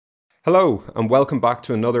Hello, and welcome back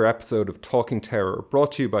to another episode of Talking Terror,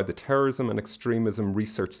 brought to you by the Terrorism and Extremism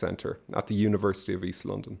Research Centre at the University of East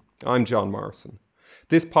London. I'm John Morrison.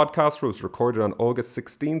 This podcast was recorded on August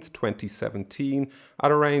 16th, 2017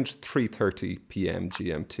 at around 3:30 p.m.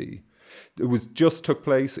 GMT. It just took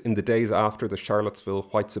place in the days after the Charlottesville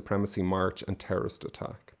white supremacy march and terrorist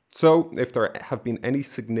attack. So, if there have been any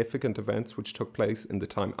significant events which took place in the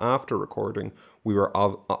time after recording, we were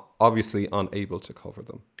obviously unable to cover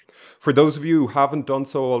them. For those of you who haven't done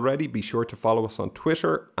so already, be sure to follow us on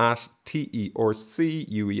Twitter at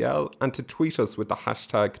TERCUEL and to tweet us with the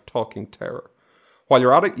hashtag TalkingTerror. While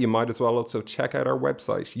you're at it, you might as well also check out our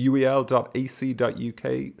website,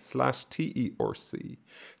 uel.ac.uk/TERC.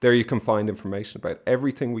 There you can find information about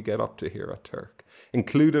everything we get up to here at Turk.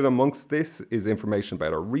 Included amongst this is information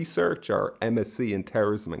about our research, our MSc in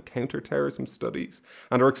Terrorism and Counter-Terrorism Studies,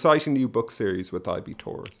 and our exciting new book series with IB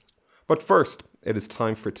Tourist. But first, it is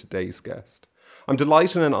time for today's guest. I'm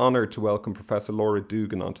delighted and honoured to welcome Professor Laura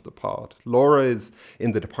Dugan onto the pod. Laura is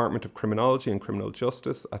in the Department of Criminology and Criminal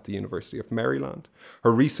Justice at the University of Maryland.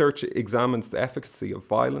 Her research examines the efficacy of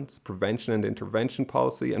violence, prevention and intervention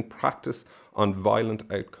policy, and practice on violent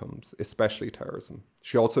outcomes, especially terrorism.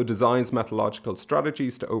 She also designs methodological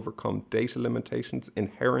strategies to overcome data limitations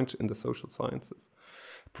inherent in the social sciences.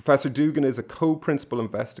 Professor Dugan is a co-principal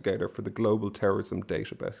investigator for the Global Terrorism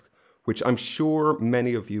Database, which I'm sure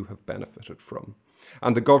many of you have benefited from,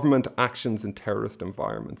 and the Government Actions in Terrorist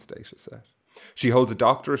Environments dataset. She holds a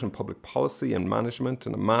doctorate in public policy and management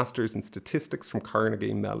and a master's in statistics from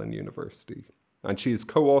Carnegie Mellon University. And she has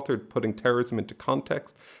co-authored Putting Terrorism into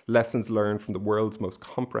Context, Lessons Learned from the World's Most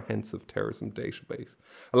Comprehensive Terrorism Database,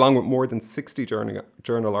 along with more than 60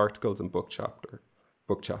 journal articles and book chapters.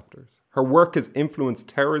 Her work has influenced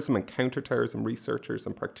terrorism and counter-terrorism researchers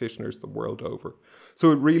and practitioners the world over.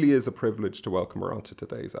 So it really is a privilege to welcome her onto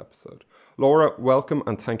today's episode. Laura, welcome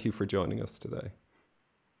and thank you for joining us today.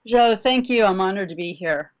 Joe, thank you. I'm honored to be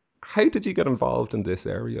here. How did you get involved in this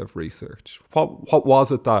area of research? What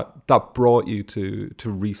was it that brought you to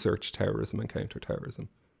research terrorism and counter-terrorism?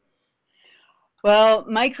 Well,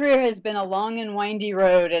 my career has been a long and windy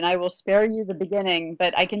road, and I will spare you the beginning.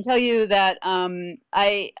 But I can tell you that I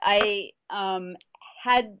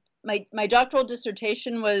had my doctoral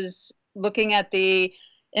dissertation was looking at the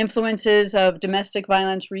influences of domestic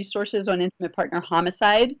violence resources on intimate partner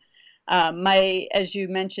homicide. As you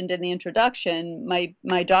mentioned in the introduction,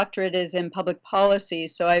 my doctorate is in public policy,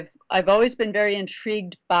 so I've always been very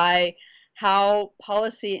intrigued by how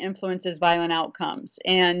policy influences violent outcomes.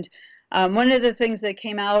 And one of the things that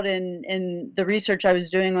came out in the research I was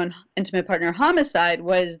doing on intimate partner homicide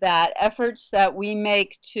was that efforts that we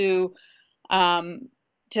make to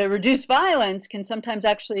reduce violence can sometimes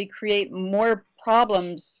actually create more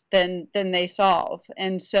problems than they solve.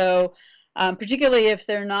 And so, particularly if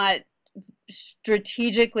they're not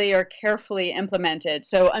strategically or carefully implemented.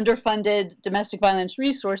 So underfunded domestic violence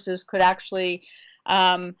resources could actually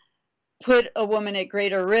put a woman at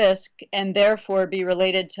greater risk and therefore be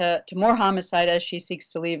related to more homicide as she seeks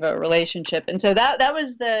to leave a relationship. And so that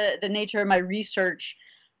was the nature of my research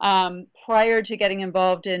prior to getting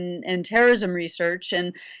involved in terrorism research.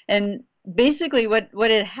 And basically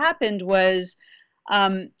what had happened was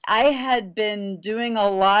I had been doing a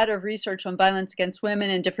lot of research on violence against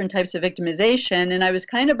women and different types of victimization, and I was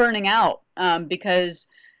kind of burning out because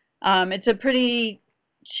it's a pretty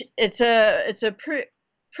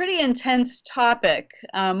intense topic,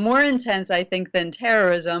 more intense, I think, than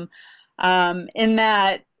terrorism, in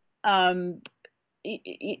that,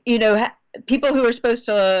 people who are supposed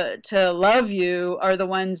to love you are the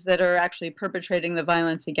ones that are actually perpetrating the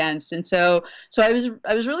violence against. And so I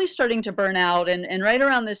was really starting to burn out. And right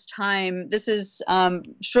around this time, this is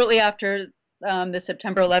shortly after the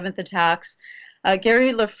September 11th attacks,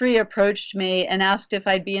 Gary Lafrie approached me and asked if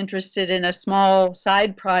I'd be interested in a small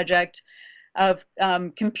side project of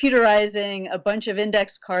computerizing a bunch of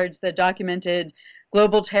index cards that documented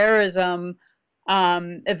global terrorism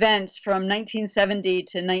events from 1970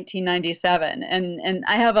 to 1997. And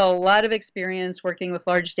I have a lot of experience working with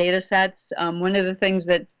large data sets. One of the things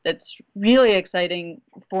that's really exciting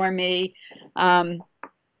for me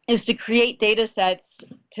is to create data sets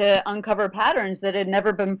to uncover patterns that had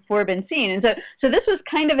never before been seen. And so this was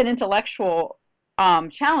kind of an intellectual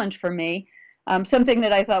challenge for me. Something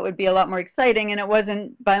that I thought would be a lot more exciting, and it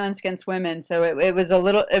wasn't violence against women, so it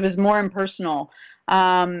was more impersonal.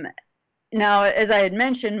 Now, as I had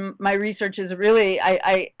mentioned, my research is really,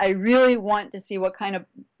 I really want to see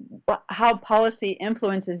how policy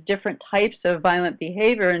influences different types of violent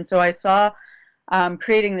behavior, and so I saw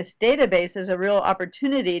creating this database as a real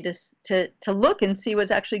opportunity to look and see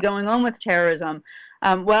what's actually going on with terrorism.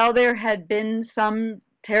 While there had been some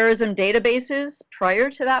terrorism databases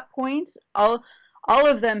prior to that point, all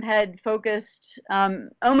of them had focused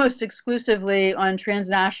almost exclusively on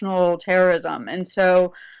transnational terrorism, and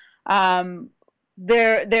so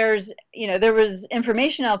there was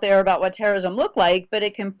information out there about what terrorism looked like, but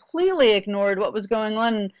it completely ignored what was going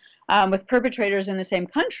on with perpetrators in the same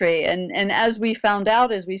country. And as we found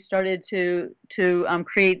out, as we started to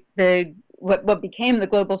create what became the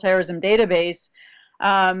Global Terrorism Database,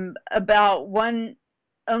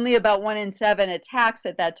 only about 1 in 7 attacks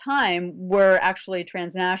at that time were actually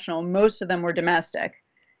transnational. Most of them were domestic,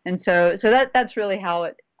 and so that's really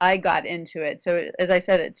how I got into it. So as I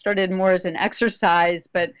said, it started more as an exercise,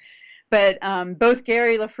 but both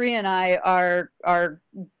Gary Lafree and I are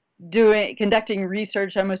conducting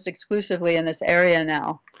research almost exclusively in this area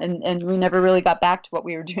now, and we never really got back to what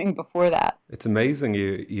we were doing before that. It's amazing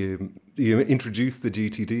you introduced the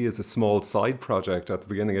GTD as a small side project at the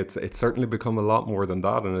beginning. It's certainly become a lot more than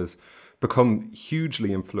that and has become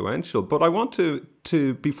hugely influential. But I want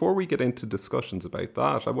to before we get into discussions about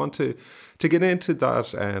that, I want to get into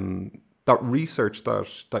that research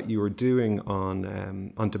that you were doing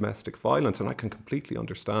on domestic violence, and I can completely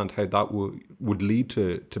understand how that would lead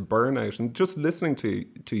to burnout. And just listening to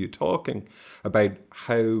you talking about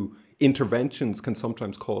how interventions can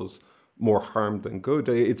sometimes cause more harm than good,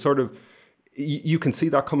 it's sort of, you can see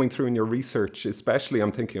that coming through in your research. Especially,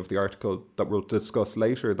 I'm thinking of the article that we'll discuss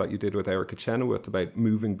later that you did with Erica Chenoweth about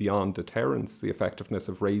moving beyond deterrence, the effectiveness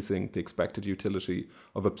of raising the expected utility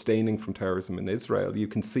of abstaining from terrorism in Israel. You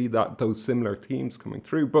can see that those similar themes coming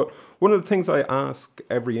through. But one of the things I ask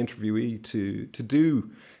every interviewee to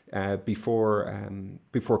do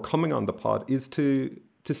before coming on the pod is to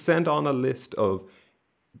send on a list of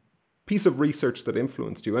piece of research that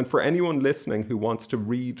influenced you. And for anyone listening who wants to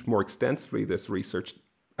read more extensively this research,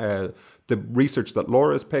 the research that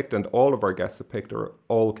Laura's picked and all of our guests have picked are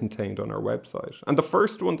all contained on our website. And the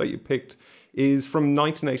first one that you picked is from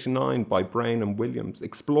 1989 by Brown and Williams,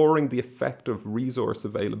 exploring the effect of resource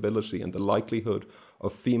availability and the likelihood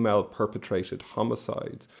of female perpetrated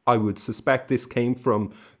homicides. I would suspect this came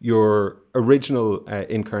from your original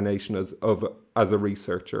incarnation as a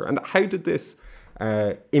researcher. And how did this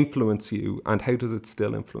influence you, and how does it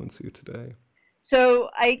still influence you today?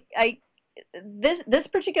 So this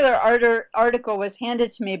particular article was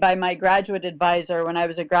handed to me by my graduate advisor when I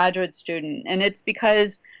was a graduate student, and it's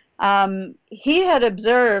because he had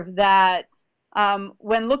observed that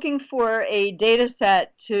when looking for a data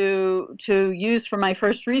set to use for my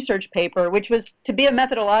first research paper, which was to be a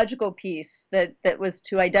methodological piece that was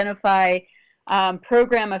to identify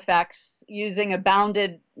program effects using a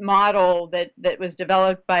bounded model that was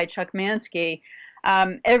developed by Chuck Mansky.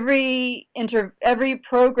 Every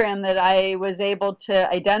program that I was able to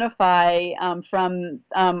identify from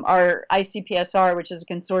our ICPSR, which is a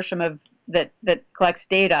consortium that collects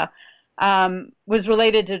data, was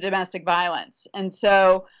related to domestic violence. And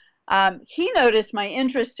so he noticed my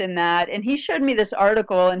interest in that, and he showed me this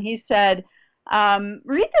article, and he said,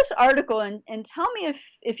 read this article and tell me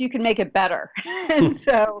if you can make it better. And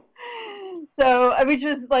so which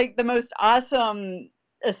was like the most awesome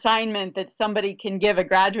assignment that somebody can give a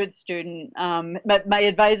graduate student. But my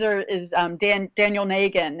advisor is Daniel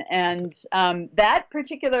Nagin, and that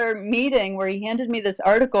particular meeting where he handed me this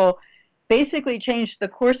article basically changed the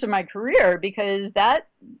course of my career, because that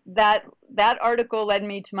article led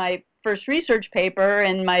me to my first research paper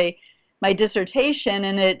and my dissertation,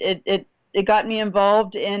 and it got me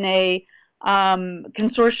involved in a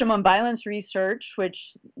consortium on violence research,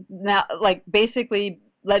 which now basically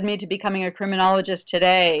led me to becoming a criminologist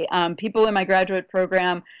today. People in my graduate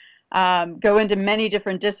program go into many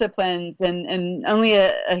different disciplines, and only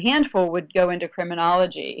a handful would go into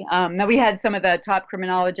criminology. Now, we had some of the top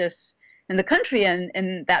criminologists in the country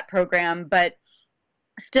in that program, but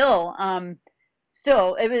still,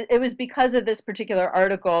 it was because of this particular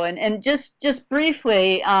article. And just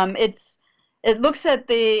briefly, it looks at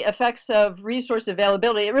the effects of resource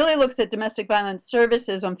availability. It really looks at domestic violence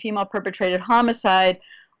services on female perpetrated homicide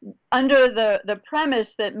under the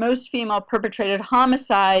premise that most female perpetrated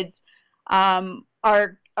homicides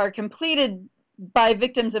are completed by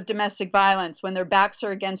victims of domestic violence when their backs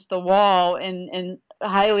are against the wall in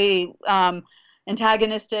highly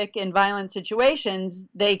antagonistic and violent situations.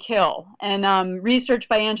 They kill. And research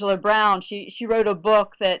by Angela Brown, she wrote a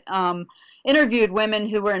book that interviewed women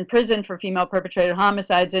who were in prison for female perpetrated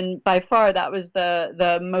homicides, and by far that was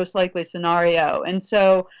the most likely scenario. And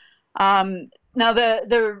so now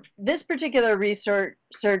this particular research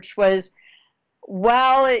was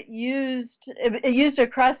Well, it used a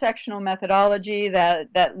cross-sectional methodology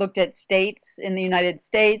that looked at states in the United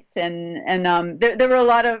States, and there were a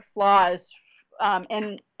lot of flaws,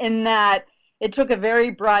 in that it took a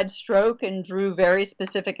very broad stroke and drew very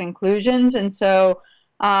specific conclusions. And so,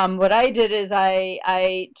 what I did is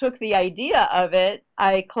I took the idea of it,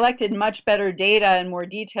 I collected much better data and more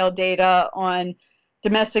detailed data on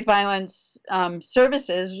domestic violence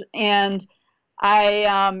services, and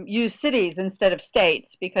I use cities instead of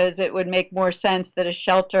states because it would make more sense that a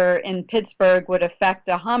shelter in Pittsburgh would affect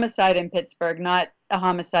a homicide in Pittsburgh, not a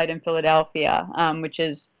homicide in Philadelphia, which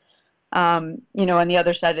is, on the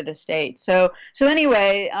other side of the state. So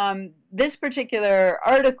anyway, this particular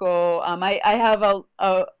article, I have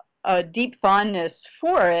a deep fondness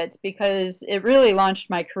for it because it really launched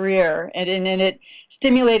my career, and it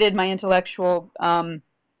stimulated my intellectual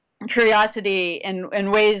curiosity in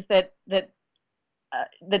ways that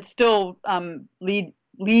still lead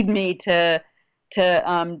me to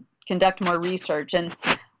conduct more research. And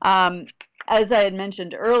as I had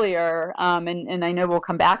mentioned earlier, and I know we'll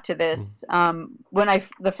come back to this, when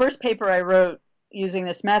the first paper I wrote using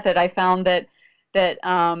this method, I found that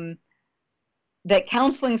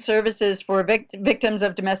counseling services for victims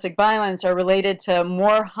of domestic violence are related to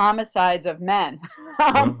more homicides of men.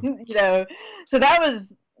 Wow. So that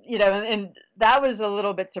was, and that was a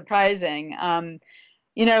little bit surprising. And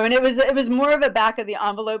it was more of a back of the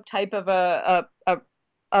envelope type of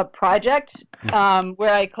a project,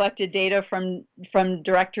 where I collected data from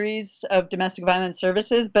directories of domestic violence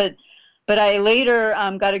services, but I later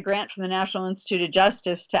got a grant from the National Institute of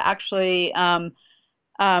Justice to actually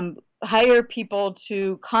hire people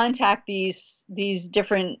to contact these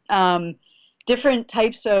different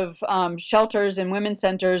types of shelters and women's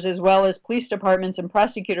centers, as well as police departments and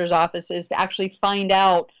prosecutors' offices, to actually find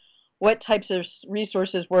out what types of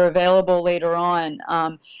resources were available later on.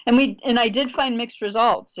 And I did find mixed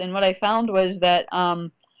results. And what I found was that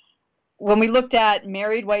when we looked at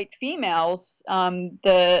married white females,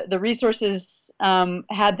 the resources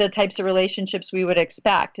had the types of relationships we would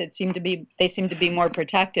expect. They seemed to be more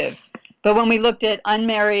protective. But when we looked at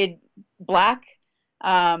unmarried Black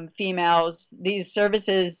females, these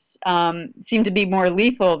services seemed to be more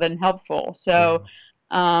lethal than helpful. So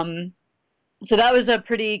that was a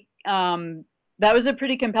pretty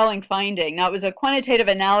compelling finding. Now, it was a quantitative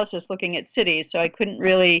analysis looking at cities, so I couldn't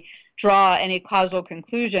really draw any causal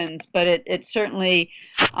conclusions, but it certainly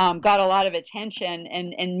got a lot of attention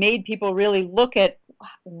and made people really look at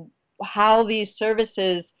how these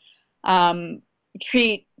services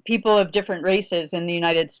treat people of different races in the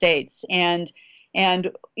United States. And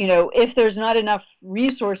if there's not enough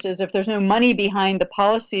resources, if there's no money behind the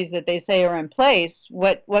policies that they say are in place,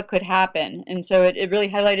 what could happen? And so it really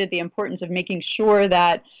highlighted the importance of making sure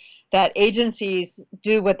that agencies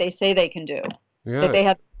do what they say they can do, that they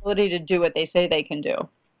have the ability to do what they say they can do.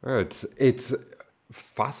 It's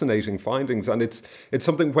fascinating findings, and it's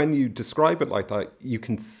something, when you describe it like that, you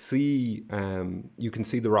can see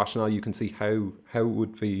the rationale, you can see how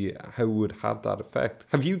it would have that effect.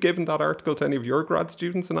 Have you given that article to any of your grad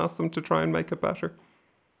students and asked them to try and make it better?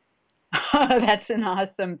 That's an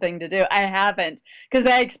awesome thing to do. I haven't, because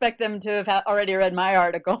I expect them to have already read my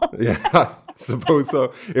article. Yeah, I suppose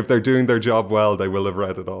so. If they're doing their job well, they will have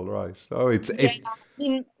read it all right. So I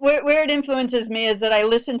mean, where it influences me is that I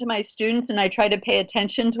listen to my students and I try to pay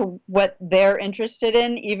attention to what they're interested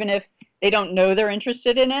in, even if they don't know they're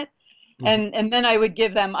interested in it. And then I would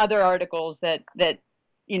give them other articles that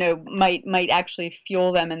might actually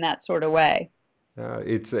fuel them in that sort of way.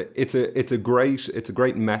 It's a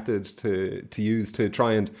great method to use to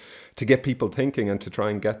try and to get people thinking, and to try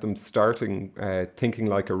and get them starting thinking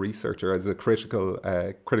like a researcher, as a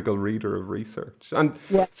critical reader of research. And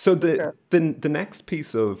so the next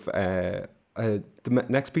piece of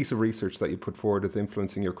research that you put forward as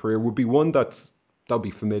influencing your career would be one that'll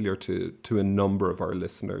be familiar to a number of our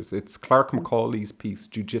listeners. It's Clark Macaulay's piece,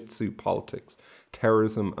 Jiu-Jitsu Politics,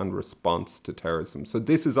 Terrorism and Response to Terrorism. So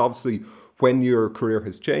this is obviously when your career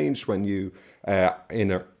has changed, when you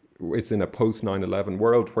it's in a post 9/11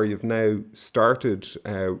 world where you've now started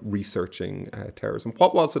researching terrorism.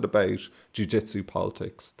 What was it about Jiu-Jitsu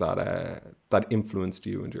Politics that influenced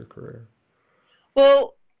you and your career?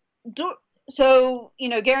 Well, so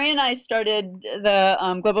Gary and I started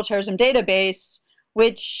the Global Terrorism Database,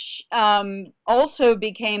 which also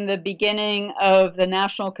became the beginning of the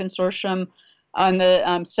National Consortium on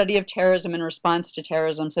the study of terrorism and response to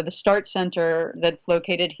terrorism. So the START Center that's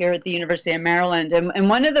located here at the University of Maryland. And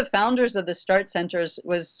one of the founders of the START Centers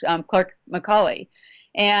was Clark Macaulay.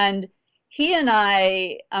 And he and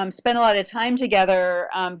I spent a lot of time together,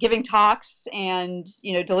 giving talks and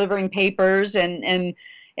delivering papers, and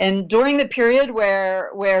during the period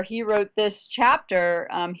where he wrote this chapter,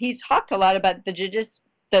 he talked a lot about the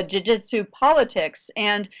jiu-jitsu politics.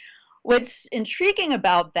 And what's intriguing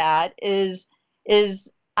about that is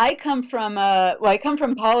I come from I come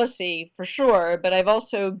from policy for sure, but I've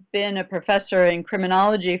also been a professor in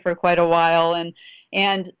criminology for quite a while,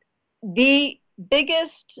 and the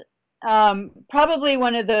biggest, probably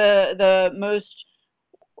one of the most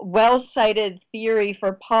well-cited theory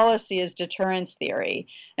for policy is deterrence theory.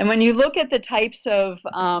 And when you look at the types of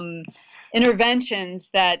interventions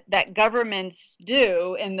that governments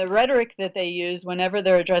do and the rhetoric that they use whenever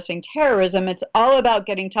they're addressing terrorism, it's all about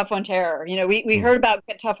getting tough on terror. We heard about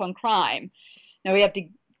get tough on crime. Now we have to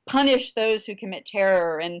punish those who commit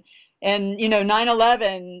terror. And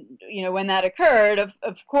 9/11, when that occurred,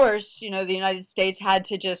 of course, the United States had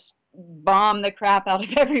to just bomb the crap out of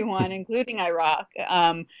everyone, including Iraq,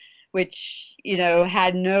 which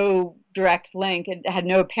had no direct link, it had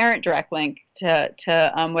no apparent direct link to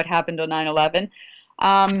what happened on 9/11,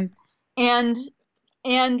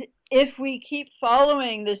 and if we keep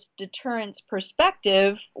following this deterrence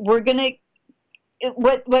perspective, we're gonna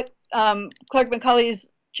what Clark McCauley's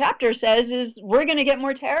chapter says is we're going to get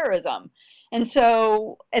more terrorism. And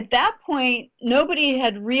so at that point, nobody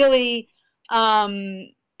had really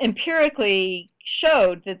empirically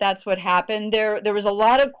showed that that's what happened. There was a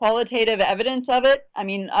lot of qualitative evidence of it. I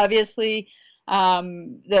mean, obviously,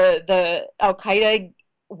 the Al-Qaeda,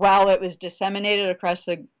 while it was disseminated across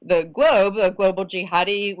the globe, the global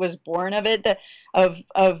jihadi was born of it, of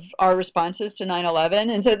our responses to 9/11.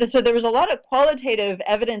 And so there was a lot of qualitative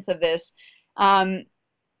evidence of this.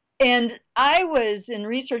 And I was in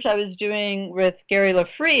research I was doing with Gary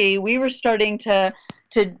Lafree, we were starting to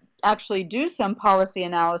actually do some policy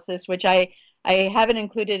analysis, which I haven't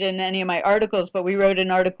included in any of my articles, but we wrote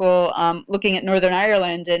an article looking at Northern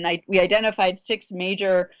Ireland, and we identified 6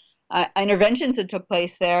 major interventions that took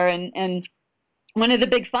place there. And one of the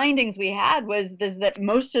big findings we had was that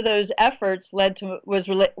most of those efforts were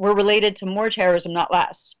related to more terrorism, not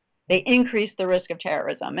less. They increased the risk of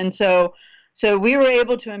terrorism. And so we were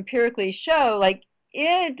able to empirically show, like,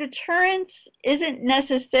 deterrence isn't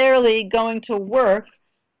necessarily going to work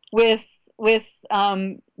with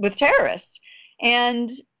terrorists.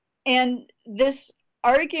 And this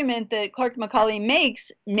argument that Clark McCauley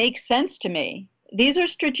makes sense to me. These are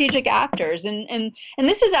strategic actors, and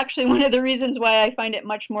this is actually one of the reasons why I find it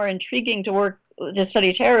much more intriguing to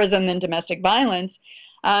study terrorism than domestic violence,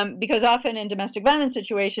 because often in domestic violence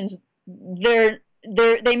situations,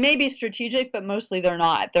 they may be strategic, but mostly they're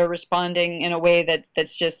not. They're responding in a way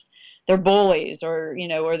that's just, they're bullies, or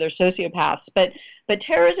or they're sociopaths. But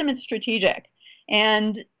terrorism is strategic,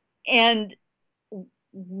 and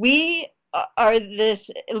we are this,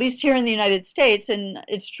 at least here in the United States, and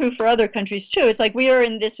it's true for other countries too. It's like we are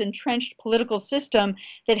in this entrenched political system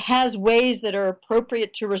that has ways that are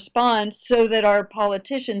appropriate to respond so that our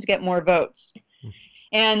politicians get more votes.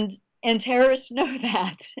 And terrorists know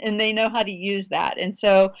that, and they know how to use that. And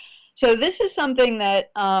so this is something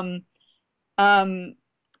that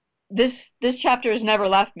this chapter has never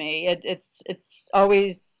left me. It's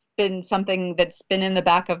always been something that's been in the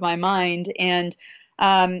back of my mind. And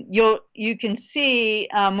you can see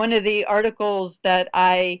one of the articles that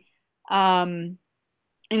I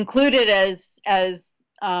included as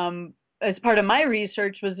part of my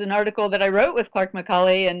research was an article that I wrote with Clark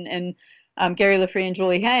McCauley and Gary Lafree and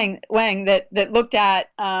Julie Wang that looked at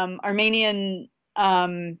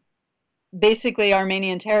basically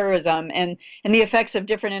Armenian terrorism and the effects of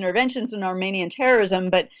different interventions in Armenian terrorism.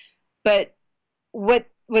 But what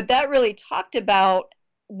that really talked about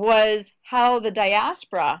was how the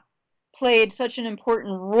diaspora played such an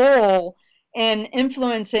important role in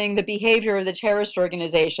influencing the behavior of the terrorist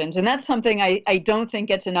organizations. And that's something I don't think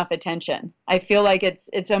gets enough attention. I feel like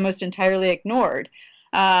it's almost entirely ignored.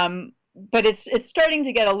 But it's starting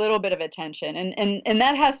to get a little bit of attention, and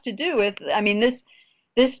that has to do with, I mean, this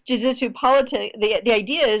jiu-jitsu politics. The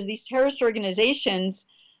idea is these terrorist organizations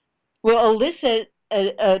will elicit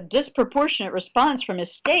a disproportionate response from a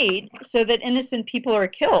state, so that innocent people are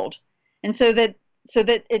killed, and so that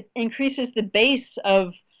it increases the base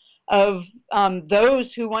of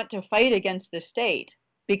those who want to fight against the state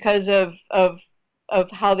because of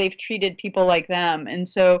how they've treated people like them. And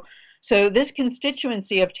so this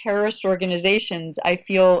constituency of terrorist organizations, I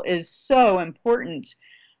feel, is so important,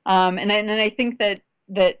 and I think that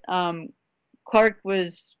Clark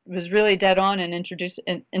was really dead on in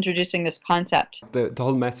introducing this concept. The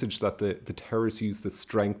whole message that the terrorists use the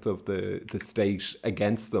strength of the state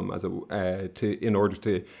against them as in order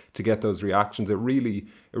to get those reactions, it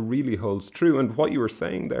really holds true. And what you were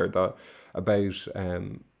saying there about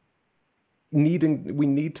we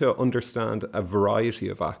need to understand a variety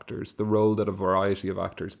of actors, the role that a variety of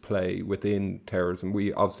actors play within terrorism.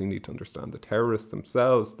 We obviously need to understand the terrorists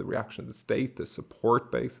themselves, the reaction of the state, the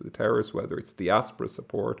support base of the terrorists, whether it's diaspora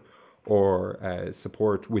support or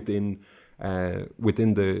support within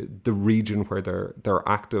the region where they're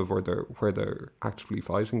active or where they're actively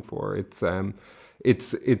fighting for. It's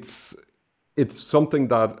something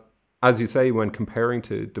that, as you say, when comparing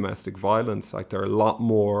to domestic violence, like there are a lot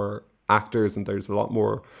more actors and there's a lot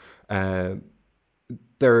more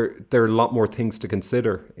there are a lot more things to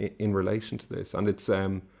consider in relation to this. And it's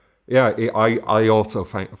I also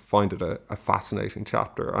find it a fascinating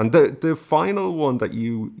chapter. And the final one that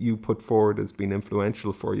you put forward has been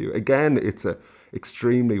influential for you. Again, it's a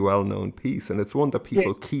extremely well-known piece, and it's one that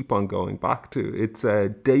people keep on going back to. It's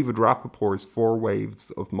David Rappaport's 4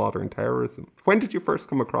 Waves of Modern Terrorism. When did you first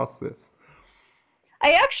come across this?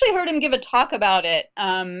 I actually heard him give a talk about it.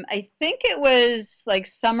 I think it was like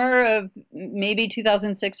summer of maybe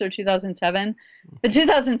 2006 or 2007, but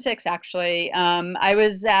 2006 actually. I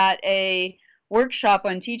was at a workshop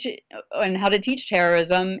on how to teach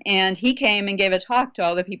terrorism, and he came and gave a talk to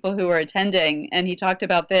all the people who were attending, and he talked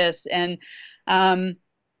about this. And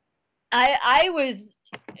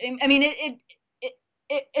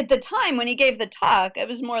at the time when he gave the talk, I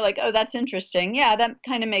was more like, oh, that's interesting. Yeah, that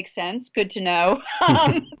kind of makes sense. Good to know,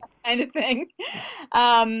 kind of thing.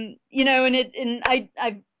 I've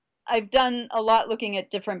done a lot looking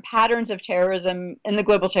at different patterns of terrorism in the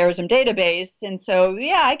Global Terrorism Database. And so,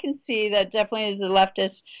 yeah, I can see that definitely as the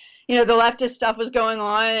leftist stuff was going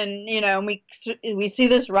on, and, we see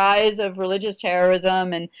this rise of religious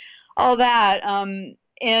terrorism and all that.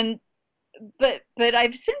 But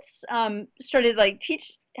I've since started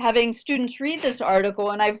having students read this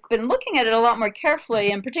article, and I've been looking at it a lot more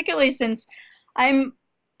carefully, and particularly since I'm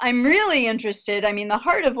really interested. I mean, the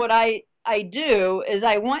heart of what I do is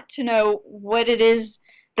I want to know what it is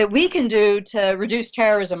that we can do to reduce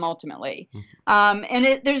terrorism ultimately.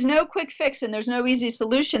 And there's no quick fix and there's no easy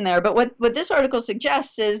solution there. But what this article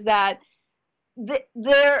suggests is that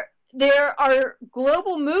there are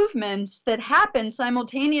global movements that happen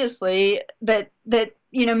simultaneously that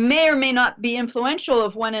may or may not be influential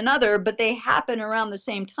of one another, but they happen around the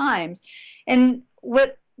same times. And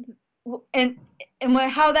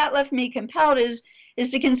how that left me compelled is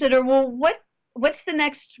to consider, well, what's the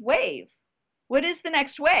next wave? What is the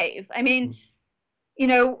next wave? I mean,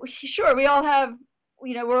 sure, we all have,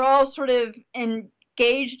 we're all sort of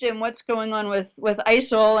engaged in what's going on with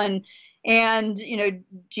ISIL and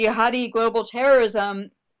jihadi global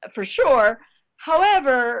terrorism for sure.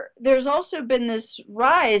 However, there's also been this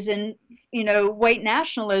rise in, white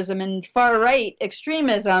nationalism and far right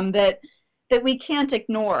extremism that we can't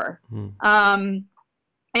ignore.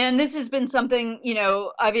 And this has been something,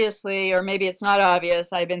 obviously, or maybe it's not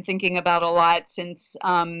obvious, I've been thinking about a lot since,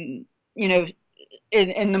 in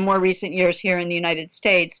the more recent years here in the United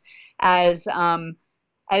States, as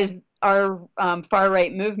our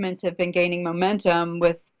far-right movements have been gaining momentum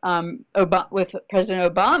with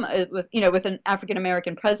President Obama, with an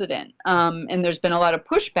African-American president, and there's been a lot of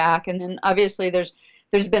pushback, and then obviously there's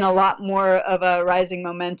been a lot more of a rising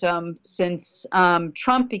momentum since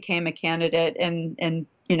Trump became a candidate, and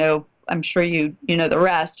I'm sure you know the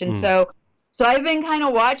rest, and so I've been kind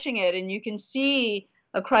of watching it, and you can see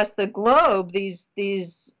across the globe these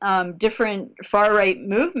different far-right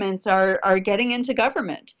movements are getting into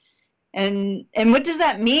government. And what does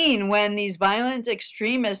that mean when these violent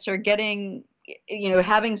extremists are getting,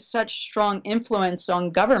 having such strong influence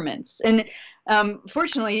on governments? And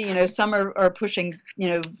fortunately, some are pushing,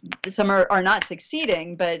 some are not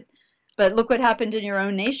succeeding. But look what happened in your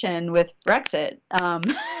own nation with Brexit.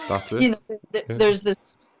 That's it. There's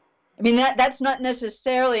this. I mean, that's not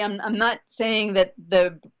necessarily. I'm not saying that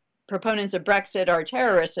the proponents of Brexit are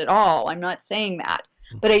terrorists at all. I'm not saying that.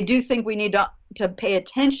 But I do think we need to pay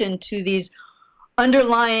attention to these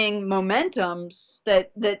underlying momentums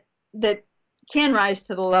that can rise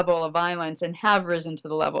to the level of violence and have risen to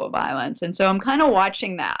the level of violence. And so I'm kind of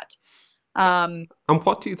watching that. And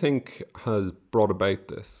what do you think has brought about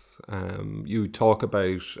this? You talk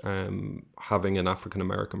about having an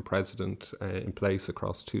African-American president in place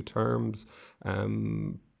across 2 terms.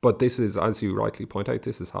 But this is, as you rightly point out,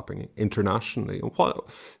 this is happening internationally. And what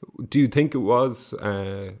do you think it was?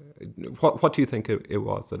 What do you think it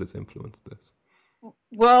was that has influenced this?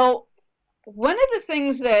 Well, one of the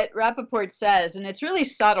things that Rappaport says, and it's really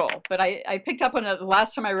subtle, but I picked up on it the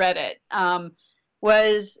last time I read it,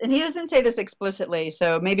 was, and he doesn't say this explicitly,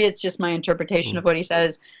 so maybe it's just my interpretation Mm. of what he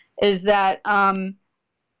says, is that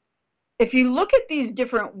if you look at these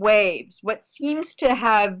different waves, what seems to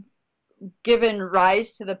have given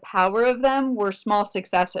rise to the power of them were small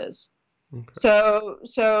successes. Okay.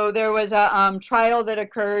 So there was a trial that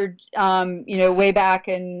occurred, way back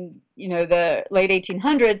in, the late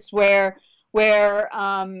 1800s, where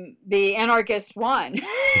the anarchists won,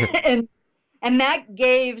 and that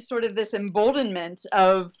gave sort of this emboldenment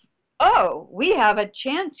of, oh, we have a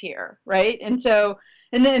chance here, right? And so,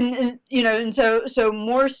 and then, so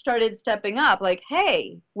more started stepping up, like,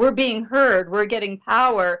 hey, we're being heard, we're getting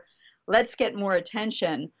power, let's get more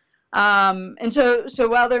attention. And so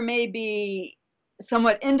while there may be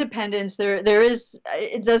somewhat independence, there is,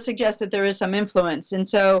 it does suggest that there is some influence. And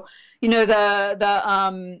so, with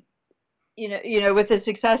the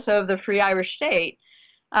success of the Free Irish State,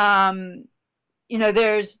 um,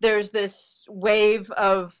 there's this wave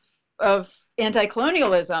of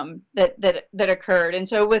anti-colonialism that occurred, and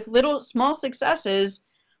so with little small successes,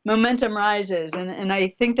 momentum rises, and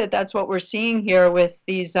I think that that's what we're seeing here with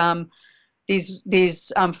these far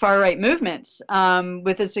right movements.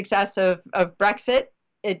 With the success of Brexit,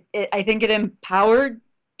 I think it empowered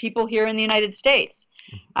people here in the United States.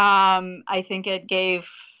 I think it gave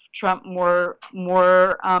Trump more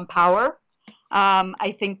power.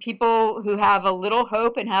 I think people who have a little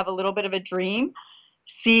hope and have a little bit of a dream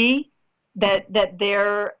see that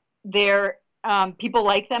their people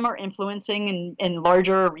like them are influencing in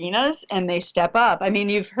larger arenas, and they step up. I mean,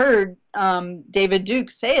 you've heard David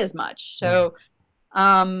Duke say as much. So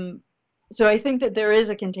I think that there is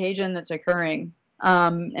a contagion that's occurring,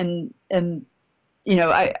 and you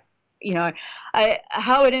know I I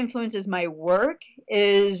how it influences my work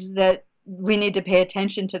is that we need to pay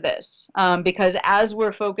attention to this, because as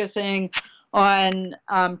we're focusing on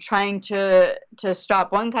trying to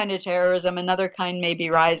stop one kind of terrorism, another kind may be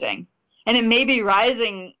rising, and it may be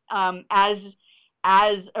rising as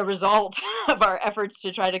a result of our efforts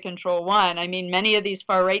to try to control one. I mean, many of these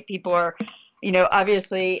far right people are,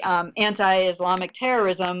 obviously anti-Islamic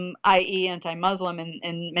terrorism, i.e., anti-Muslim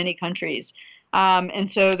in many countries,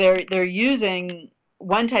 and so they're using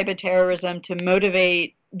one type of terrorism to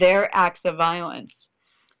motivate their acts of violence.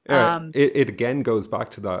 It again goes back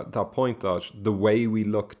to that point that the way we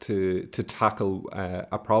look to tackle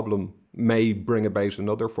a problem may bring about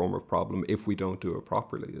another form of problem if we don't do it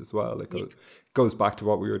properly as well. It goes back to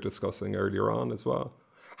what we were discussing earlier on as well.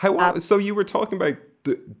 So you were talking about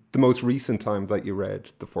the most recent time that you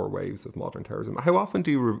read The Four Waves of Modern Terrorism. How often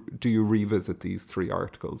do you revisit these 3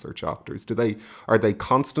 articles or chapters? Are they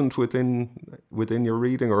constant within your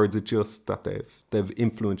reading, or is it just that they've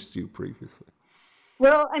influenced you previously?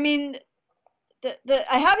 Well, I mean,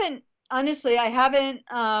 I haven't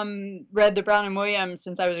read the Brown and Williams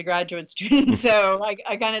since I was a graduate student, so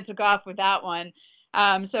I kind of took off with that one.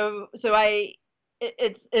 It's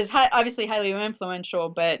obviously highly influential,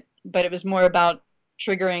 but it was more about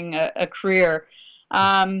triggering a career.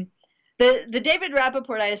 The David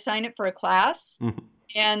Rappaport, I assigned it for a class,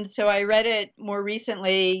 and so I read it more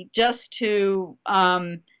recently just to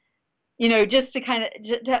just to kind of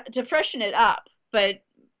to freshen it up, but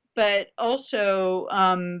also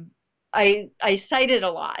I cite it a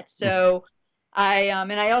lot. So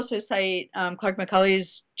I also cite Clark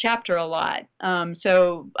McCauley's chapter a lot.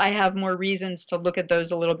 So I have more reasons to look at those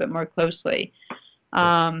a little bit more closely.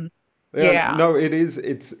 No,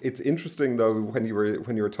 it's interesting though when you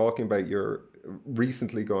were talking about your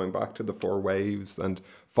recently going back to The Four Waves and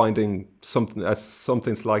finding something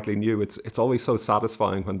slightly new. It's always so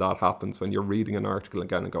satisfying when that happens, when you're reading an article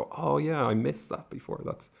again and go, oh yeah, I missed that before.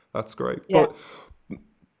 That's great. Yeah. But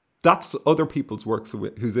that's other people's works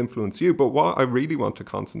who's influenced you. But what I really want to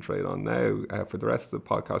concentrate on now for the rest of the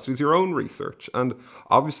podcast is your own research. And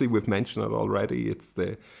obviously we've mentioned it already. It's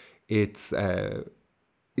the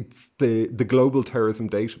Global Terrorism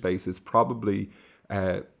Database is probably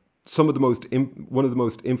one of the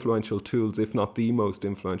most influential tools, if not the most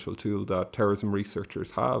influential tool that terrorism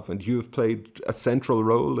researchers have, and you have played a central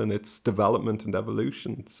role in its development and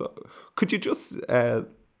evolution. So, could you just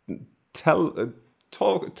tell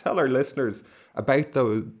our listeners about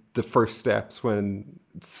the first steps when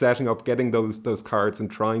setting up, getting those cards,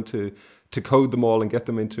 and trying to code them all and get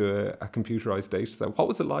them into a computerized data set? What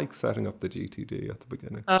was it like setting up the GTD at the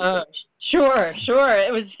beginning? Sure.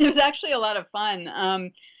 It was actually a lot of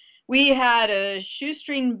fun. We had a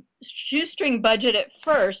shoestring budget at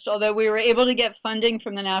first, although we were able to get funding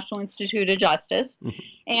from the National Institute of Justice.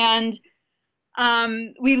 And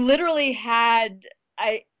We literally had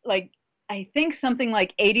I like I think something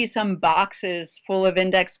like 80 some boxes full of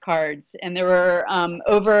index cards, and there were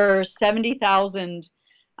over 70,000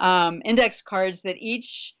 index cards that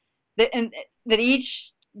each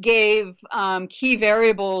gave key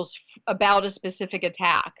variables about a specific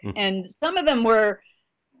attack, Mm. and some of them were.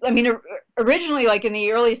 I mean, originally, like in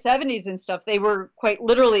the early 70s and stuff, they were quite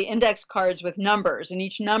literally index cards with numbers, and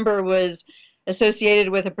each number was associated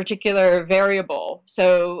with a particular variable.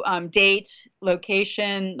 So, date,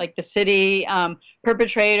 location, like the city,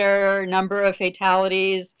 perpetrator, number of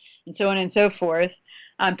fatalities, and so on and so forth.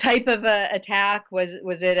 Type of attack, was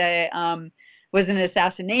it a was an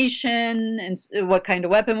assassination, and what kind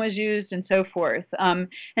of weapon was used, and so forth. And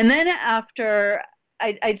then after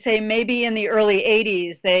I'd say maybe in the early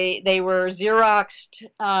 80s, they were Xeroxed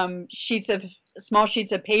small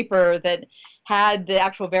sheets of paper that had the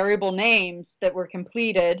actual variable names that were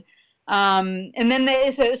completed. And then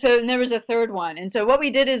so there was a third one. And so what we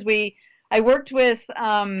did is I worked with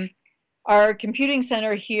our computing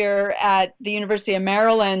center here at the University of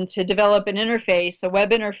Maryland to develop an interface, a web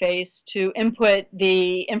interface, to input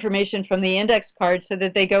the information from the index card so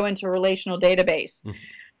that they go into a relational database.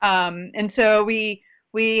 And so we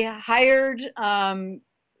hired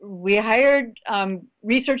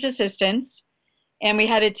research assistants, and we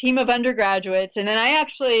had a team of undergraduates. And then I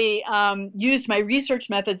actually used my research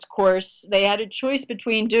methods course. They had a choice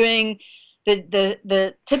between doing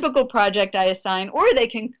the typical project I assign, or they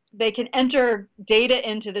can enter data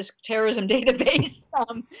into this terrorism database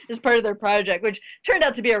as part of their project, which turned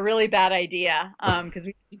out to be a really bad idea, because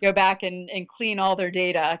we had to go back and clean all their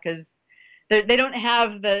data, because they don't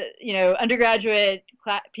have undergraduate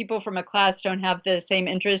people from a class don't have the same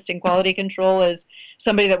interest in quality control as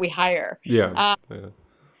somebody that we hire. Yeah. Yeah.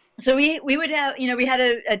 So we would have, we had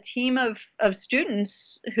a team of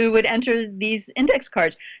students who would enter these index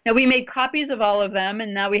cards. Now, we made copies of all of them,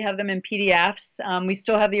 and now we have them in PDFs. We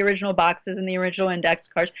still have the original boxes and the original index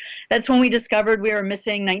cards. That's when we discovered we were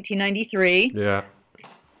missing 1993. Yeah.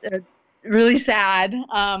 It's really sad.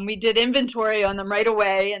 We did inventory on them right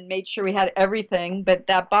away and made sure we had everything, but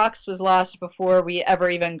that box was lost before we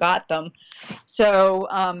ever even got them. So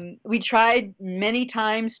we tried many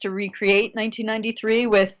times to recreate 1993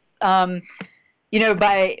 with, by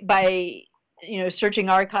searching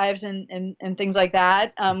archives and things like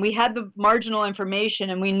that. We had the marginal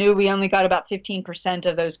information, and we knew we only got about 15%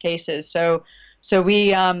 of those cases. So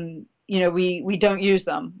we we don't use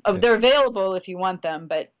them. They're available if you want them,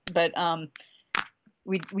 but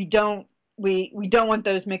we don't want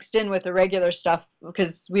those mixed in with the regular stuff,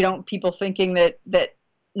 because we don't people thinking that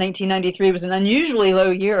 1993 was an unusually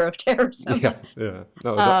low year of terrorism. Yeah. Yeah.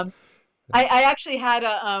 No. I actually had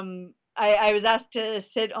I was asked to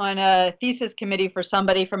sit on a thesis committee for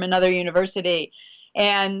somebody from another university,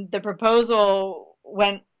 and the proposal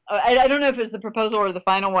went. I don't know if it was the proposal or the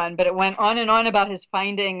final one, but it went on and on about his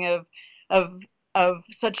finding of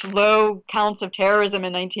such low counts of terrorism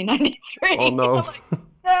in 1993. Oh no! Like,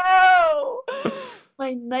 no, it's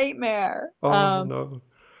my nightmare. Oh no!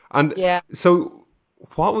 And yeah. So,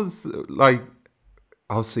 what was like?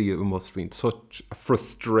 Obviously, it must have been such a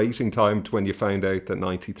frustrating time when you found out that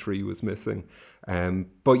 93 was missing.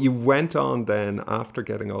 But you went on then after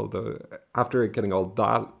getting all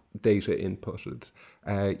that data inputted.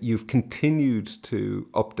 You've continued to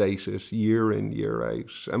update it year in, year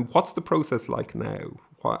out. And what's the process like now?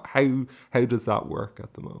 How does that work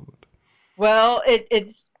at the moment? Well,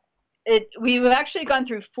 we've actually gone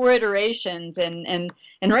through 4 iterations, and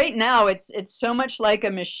right now it's so much like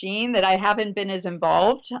a machine that I haven't been as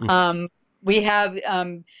involved. We have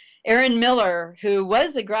Erin Miller, who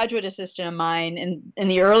was a graduate assistant of mine in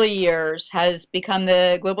the early years, has become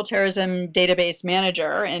the Global Terrorism Database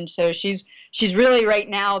Manager, and so she's really right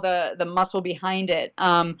now the muscle behind it.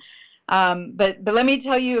 But let me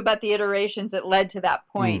tell you about the iterations that led to that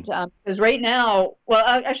point. Because right now, well,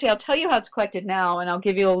 actually, I'll tell you how it's collected now, and I'll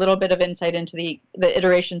give you a little bit of insight into the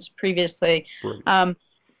iterations previously.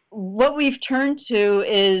 What we've turned to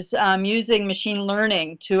is using machine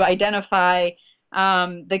learning to identify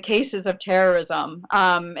the cases of terrorism,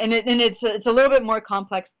 and it's a little bit more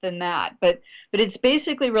complex than that. But it's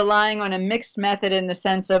basically relying on a mixed method in the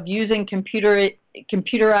sense of using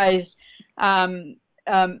computerized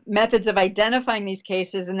methods of identifying these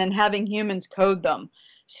cases and then having humans code them.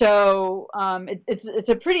 So it's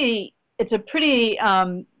a pretty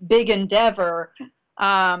big endeavor,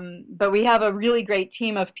 but we have a really great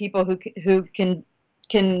team of people who can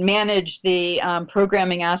manage the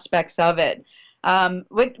programming aspects of it.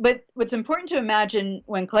 What's important to imagine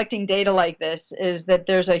when collecting data like this is that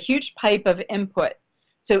there's a huge pipe of input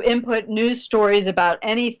So input news stories about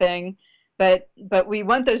anything, but we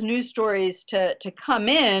want those news stories to come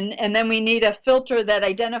in, and then we need a filter that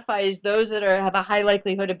identifies those that have a high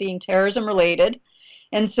likelihood of being terrorism related.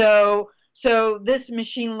 And so this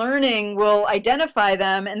machine learning will identify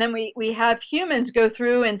them, and then we have humans go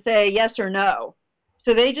through and say yes or no.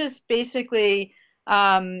 So they just basically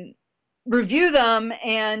review them,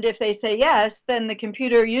 and if they say yes, then the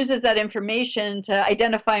computer uses that information to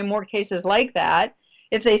identify more cases like that.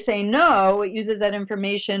 If they say no, it uses that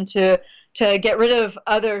information to get rid of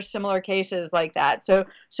other similar cases like that. So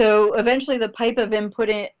eventually the pipe of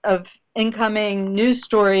incoming news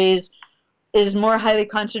stories is more highly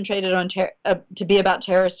concentrated on to be about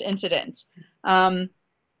terrorist incidents. And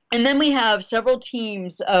then we have several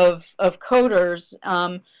teams of coders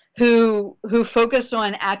who focus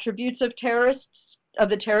on attributes of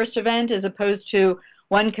the terrorist event as opposed to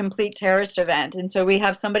one complete terrorist event. And so we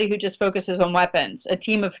have somebody who just focuses on weapons, a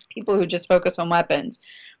team of people who just focus on weapons.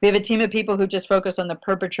 We have a team of people who just focus on the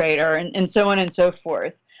perpetrator, and so on and so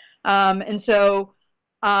forth. And so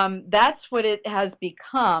that's what it has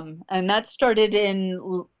become. And that started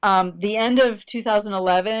in the end of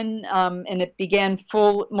 2011, and it began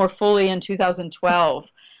more fully in 2012.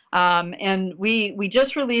 And we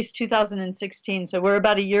just released 2016, so we're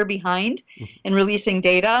about a year behind in releasing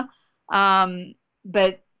data.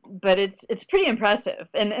 But it's pretty impressive.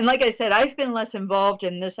 And like I said, I've been less involved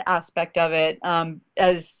in this aspect of it,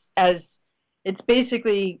 as it's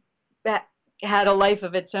basically had a life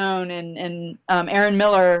of its own. And Aaron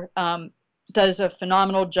Miller does a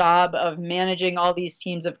phenomenal job of managing all these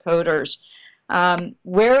teams of coders.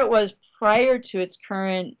 Where it was prior to its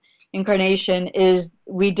current incarnation is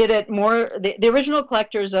we did it more, the original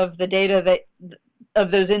collectors of the data of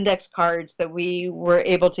those index cards that we were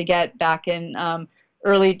able to get back in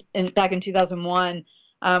back in 2001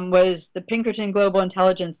 was the Pinkerton Global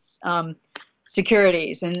Intelligence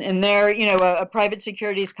Securities, and they're a private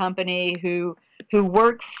securities company who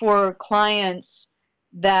work for clients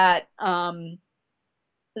that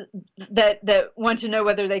that want to know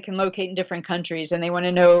whether they can locate in different countries, and they want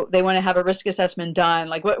to have a risk assessment done.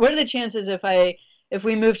 Like, what are the chances if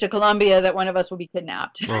we move to Colombia that one of us will be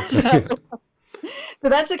kidnapped? Okay. So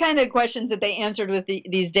that's the kind of questions that they answered with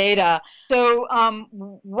these data. So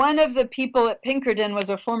one of the people at Pinkerton was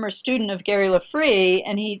a former student of Gary LaFree,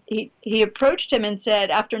 and he approached him and said,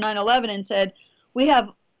 after 9/11, and said, we have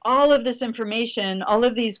all of this information, all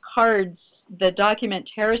of these cards that document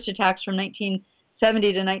terrorist attacks from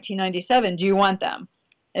 1970 to 1997. Do you want them?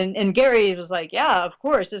 And Gary was like, yeah, of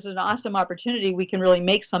course. This is an awesome opportunity. We can really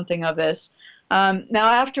make something of this. Now,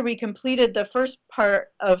 after we completed the first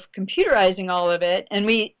part of computerizing all of it, and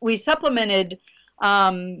we supplemented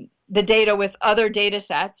the data with other data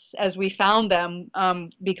sets as we found them,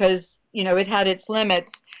 because it had its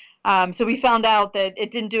limits. So we found out that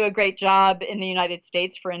it didn't do a great job in the United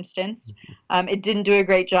States, for instance. It didn't do a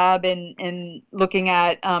great job in looking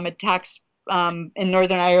at attacks in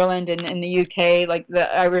Northern Ireland and in the UK, like the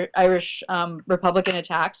Irish Republican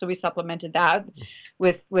attack. So we supplemented that.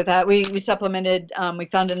 With that, we supplemented. We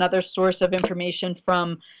found another source of information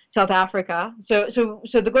from South Africa. So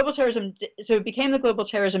the global terrorism. So it became the global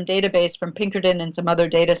terrorism database from Pinkerton and some other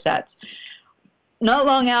data sets. Not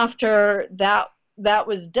long after that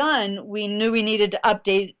was done, we knew we needed to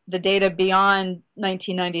update the data beyond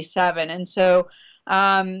 1997, and so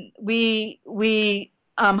we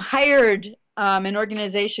hired an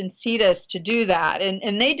organization, CETUS, to do that,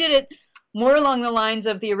 and they did it more along the lines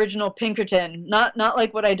of the original Pinkerton, not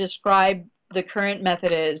like what I described the current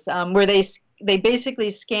method is, where they basically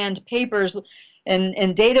scanned papers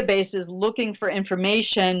and databases looking for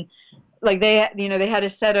information. Like they had a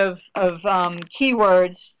set of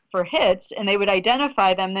keywords for hits, and they would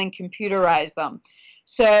identify them, then computerize them.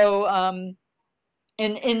 So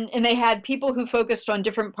and they had people who focused on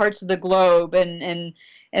different parts of the globe, and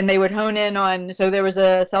they would hone in on, so there was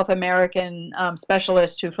a South American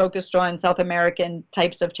specialist who focused on South American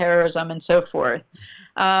types of terrorism and so forth.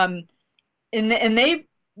 And the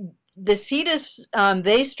CETUS,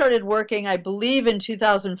 they started working, I believe, in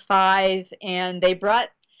 2005, and they brought,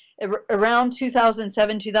 around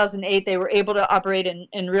 2007, 2008, they were able to operate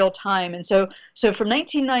in real time. And so from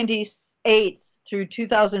 1998 through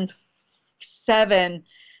 2007,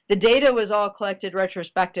 the data was all collected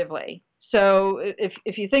retrospectively. So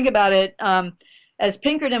if you think about it, as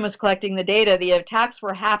Pinkerton was collecting the data, the attacks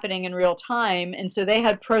were happening in real time, and so they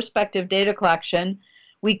had prospective data collection.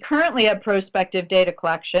 We currently have prospective data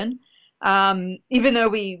collection, even though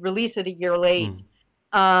we release it a year late.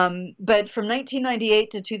 But from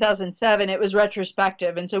 1998 to 2007, it was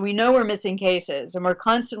retrospective. And so we know we're missing cases, and we're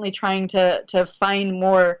constantly trying to find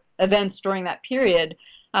more events during that period.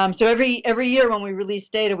 So every year when we release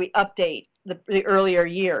data, we update the earlier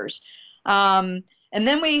years. And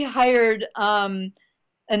then we hired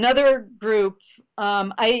another group,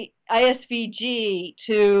 ISVG,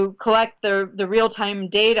 to collect the real-time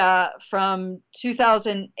data from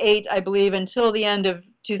 2008, I believe, until the end of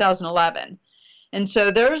 2011. And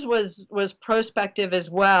so theirs was prospective as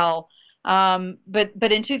well. But at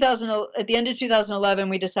the end of 2011,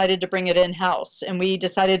 we decided to bring it in-house, and we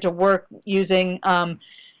decided to work using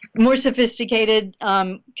more sophisticated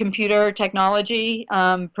computer technology,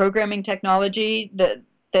 programming technology that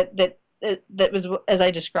was as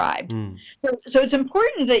I described. So it's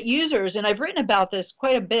important that users, and I've written about this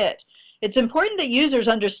quite a bit, it's important that users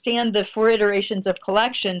understand the 4 iterations of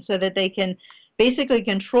collection so that they can basically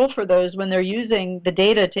control for those when they're using the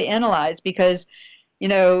data to analyze. Because,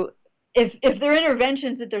 if their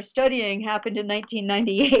interventions that they're studying happened in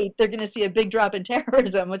 1998, they're going to see a big drop in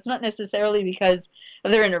terrorism. It's not necessarily because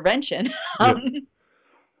of their intervention.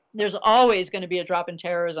 There's always going to be a drop in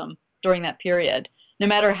terrorism during that period, no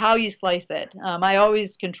matter how you slice it. I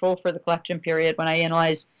always control for the collection period when I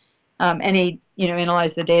analyze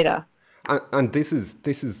analyze the data. And this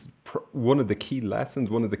is one of the key lessons,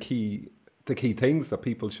 one of the key things that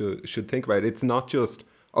people should think about. It's not just,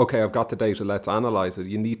 okay, I've got the data, let's analyze it.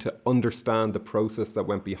 You need to understand the process that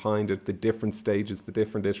went behind it, the different stages, the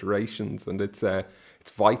different iterations, and it's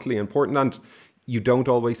vitally important. And you don't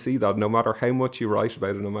always see that, no matter how much you write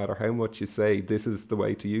about it, no matter how much you say this is the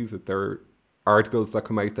way to use it. There are articles that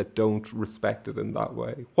come out that don't respect it in that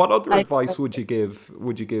way. What other advice would you give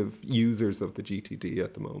users of the GTD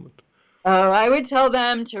at the moment? Oh, I would tell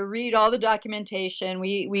them to read all the documentation.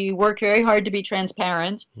 We work very hard to be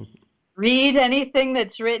transparent. Mm-hmm. Read anything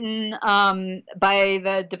that's written by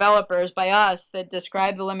the developers, by us, that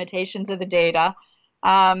describe the limitations of the data.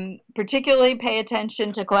 Particularly pay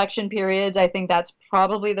attention to collection periods. I think that's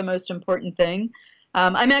probably the most important thing.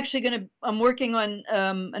 I'm working on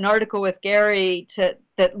an article with Gary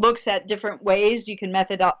that looks at different ways you can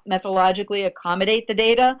methodologically accommodate the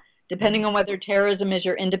data, depending on whether terrorism is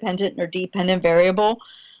your independent or dependent variable.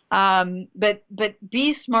 But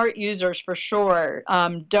be smart users for sure.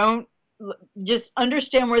 Don't just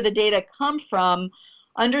understand where the data come from,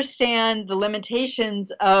 understand the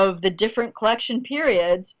limitations of the different collection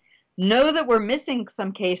periods, know that we're missing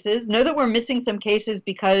some cases,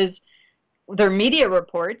 because they're media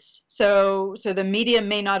reports, so the media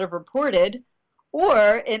may not have reported,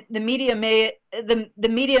 or the media may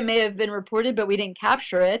have been reported, but we didn't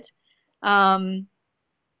capture it.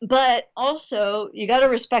 But also, you got to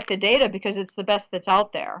respect the data because it's the best that's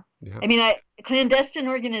out there. Yeah. I mean, clandestine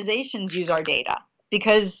organizations use our data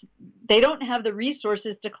because they don't have the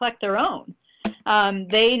resources to collect their own.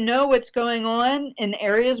 They know what's going on in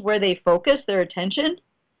areas where they focus their attention,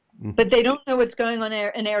 but they don't know what's going on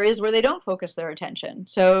in areas where they don't focus their attention.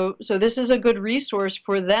 So this is a good resource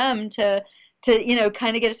for them to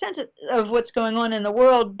kind of get a sense of what's going on in the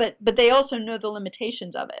world, but they also know the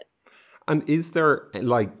limitations of it. And is there,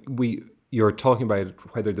 you're talking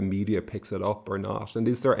about whether the media picks it up or not, and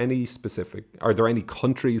are there any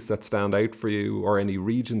countries that stand out for you, or any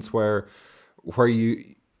regions where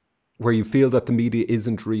you feel that the media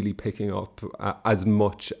isn't really picking up as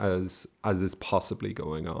much as is possibly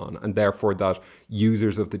going on, and therefore that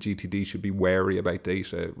users of the GTD should be wary about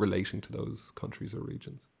data relating to those countries or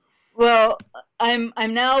regions? Well,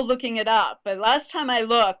 I'm now looking it up, but last time I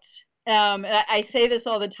looked, I say this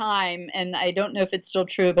all the time, and I don't know if it's still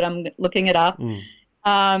true, but I'm looking it up,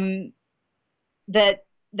 that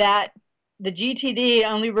the GTD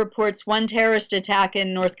only reports one terrorist attack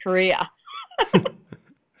in North Korea. So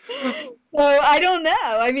I don't know.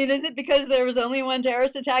 I mean, is it because there was only one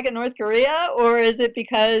terrorist attack in North Korea, or is it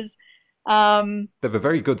because... they have a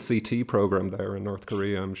very good CT program there in North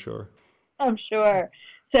Korea, I'm sure. I'm sure.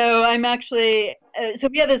 So I'm actually, so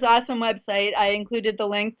we have this awesome website. I included the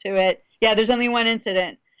link to it. Yeah, there's only one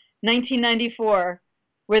incident, 1994,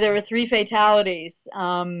 where there were 3 fatalities.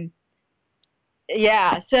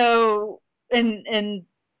 Yeah, so, and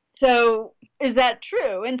so is that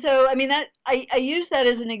true? And so, I mean, that I use that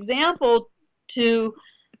as an example to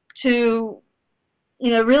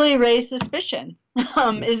really raise suspicion.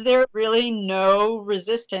 Is there really no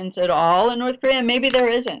resistance at all in North Korea? Maybe there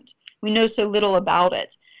isn't. We know so little about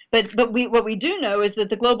it. But what we do know is that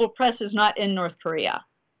the global press is not in North Korea.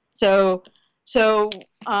 So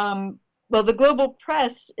the global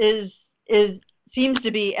press seems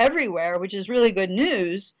to be everywhere, which is really good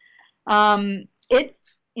news.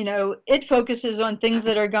 it focuses on things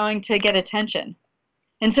that are going to get attention.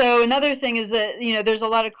 And so another thing is that, there's a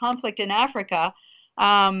lot of conflict in Africa.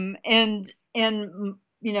 And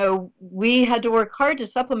we had to work hard to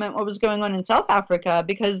supplement what was going on in South Africa,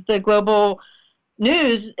 because the global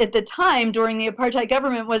news at the time during the apartheid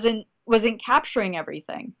government wasn't capturing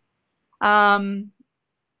everything.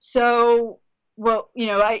 So, well,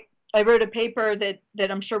 I wrote a paper that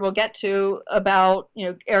I'm sure we'll get to about,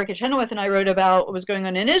 Erica Chenoweth and I wrote about what was going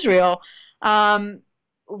on in Israel.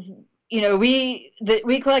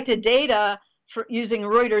 We collected data for using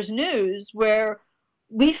Reuters News, where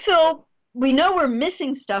we know we're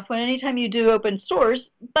missing stuff when anytime you do open source,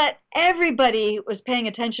 but everybody was paying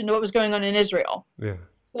attention to what was going on in Israel. Yeah.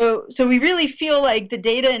 So we really feel like the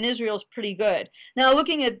data in Israel is pretty good. Now,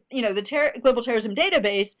 looking at the Global Terrorism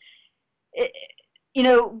Database,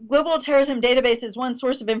 Global Terrorism Database is one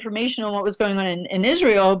source of information on what was going on in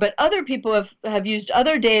Israel, but other people have used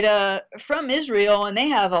other data from Israel, and they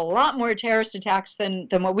have a lot more terrorist attacks than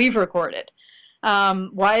what we've recorded.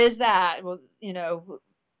 Why is that? Well,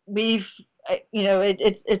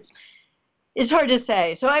 it's hard to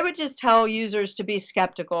say. So I would just tell users to be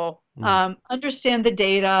skeptical, understand the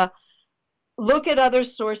data, look at other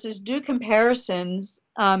sources, do comparisons,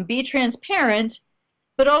 be transparent,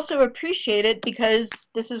 but also appreciate it because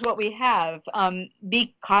this is what we have.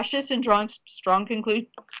 Be cautious and draw strong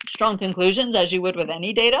conclusions, as you would with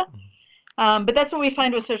any data. But that's what we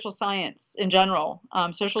find with social science in general.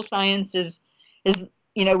 Social science is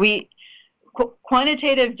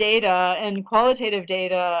quantitative data and qualitative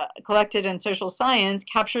data collected in social science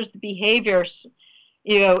captures the behaviors,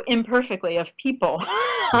 imperfectly of people.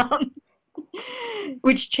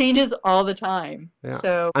 Which changes all the time. Yeah.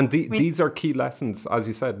 So, and these are key lessons, as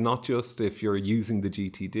you said, not just if you're using the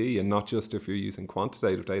GTD and not just if you're using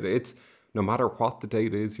quantitative data. It's no matter what the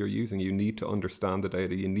data is you're using, you need to understand the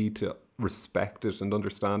data. You need to respect it and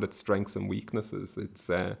understand its strengths and weaknesses. It's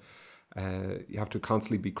you have to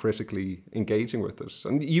constantly be critically engaging with it.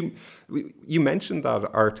 And you mentioned that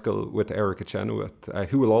article with Erica Chenoweth,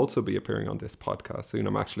 who will also be appearing on this podcast soon.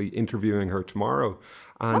 I'm actually interviewing her tomorrow.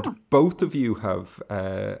 And both of you have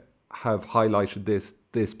highlighted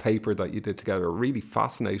this paper that you did together, a really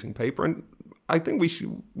fascinating paper. And I think we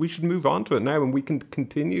should move on to it now, and we can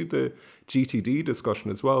continue the GTD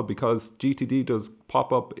discussion as well, because GTD does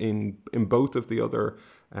pop up in both of the other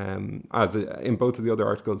in both of the other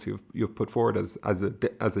articles you've put forward as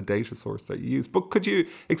a data source that you use. But could you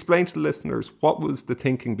explain to the listeners what was the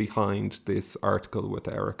thinking behind this article with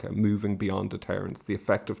Erica, moving beyond deterrence, the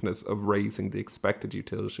effectiveness of raising the expected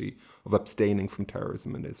utility of abstaining from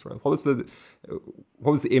terrorism in Israel? What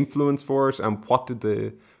was the influence for it, and what did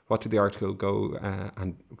the article go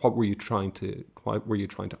and what were you trying to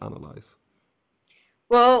analyze?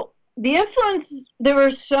 Well, the influence, there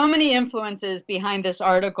were so many influences behind this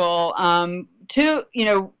article. Two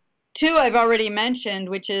I've already mentioned,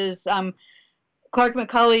 which is Clark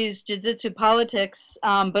McCauley's Jiu-Jitsu Politics,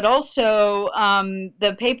 but also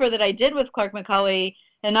the paper that I did with Clark McCauley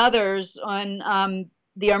and others on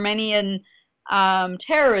the Armenian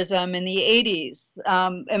terrorism in the 80s.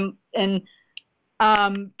 And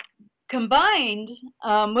combined,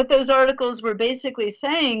 what those articles were basically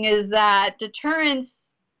saying is that deterrence,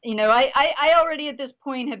 I already at this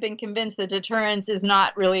point have been convinced that deterrence does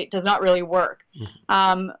not really work.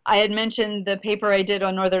 I had mentioned the paper I did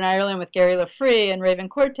on Northern Ireland with Gary Lafree and Raven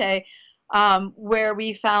Corte, where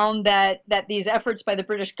we found that these efforts by the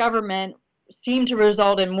British government seem to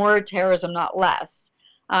result in more terrorism, not less.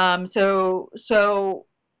 So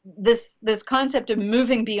this concept of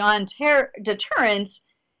moving beyond deterrence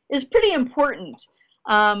is pretty important.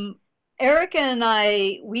 Erica and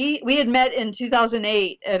I, we had met in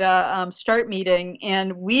 2008 at a START meeting,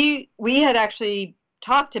 and we had actually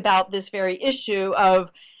talked about this very issue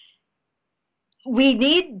of we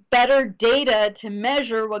need better data to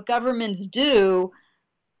measure what governments do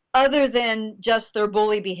other than just their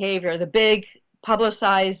bully behavior, the big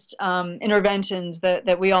publicized interventions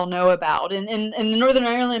that we all know about. And in the Northern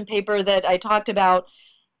Ireland paper that I talked about,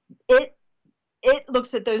 it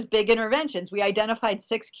looks at those big interventions. We identified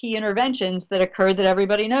 6 key interventions that occurred that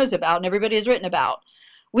everybody knows about and everybody has written about.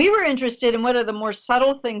 We were interested in what are the more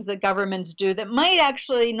subtle things that governments do that might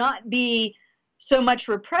actually not be so much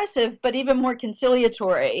repressive, but even more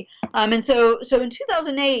conciliatory. And so in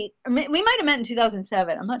 2008, we might have met in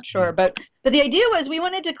 2007, I'm not sure, but the idea was we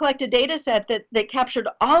wanted to collect a data set that captured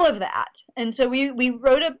all of that. And so we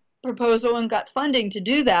wrote a proposal and got funding to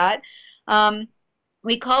do that.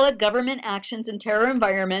 We call it Government Actions in Terror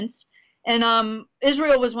Environments. And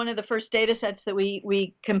Israel was one of the first data sets that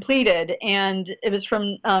we completed. And it was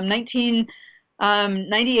from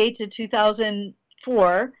 98 to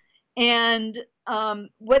 2004, and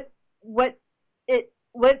what it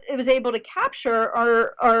was able to capture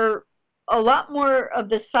are a lot more of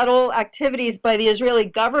the subtle activities by the Israeli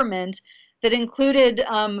government that included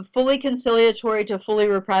fully conciliatory to fully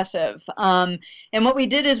repressive. And what we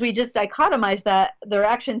did is we just dichotomized that their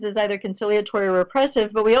actions as either conciliatory or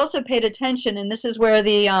repressive, but we also paid attention, and this is where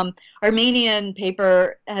the Armenian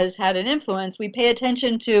paper has had an influence. We pay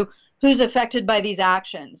attention to who's affected by these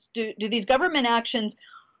actions. Do these government actions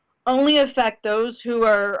only affect those who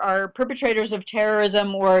are perpetrators of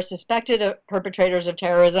terrorism or suspected perpetrators of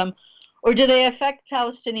terrorism, or do they affect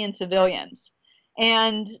Palestinian civilians?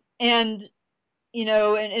 And you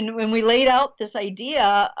know, and when we laid out this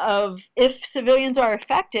idea of if civilians are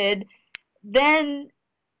affected, then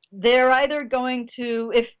they're either going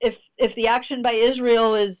to, if the action by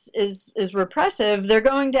Israel is repressive, they're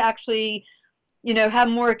going to actually, you know, have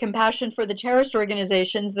more compassion for the terrorist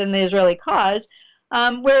organizations than the Israeli cause.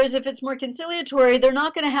 Whereas if it's more conciliatory, they're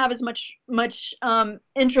not going to have as much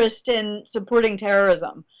interest in supporting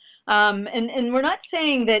terrorism. And we're not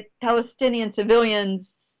saying that Palestinian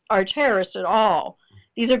civilians are terrorists at all.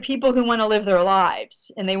 These are people who want to live their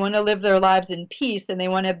lives, and they want to live their lives in peace, and they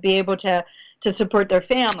want to be able to support their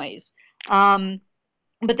families.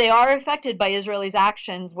 But they are affected by Israelis'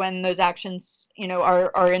 actions when those actions, you know,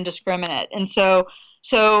 are indiscriminate. And so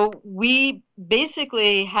we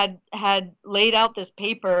basically had laid out this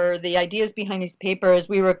paper, the ideas behind these papers.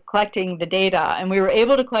 We were collecting the data, and we were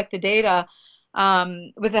able to collect the data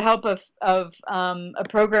with the help of a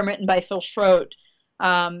program written by Phil Schrodt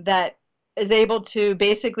that is able to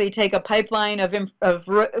basically take a pipeline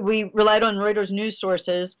we relied on Reuters news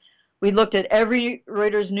sources. We looked at every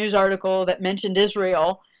Reuters news article that mentioned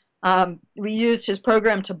Israel. We used his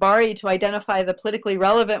program Tabari to identify the politically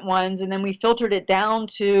relevant ones, and then we filtered it down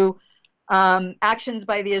to actions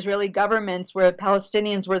by the Israeli governments where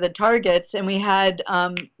Palestinians were the targets, and we had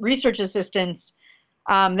research assistants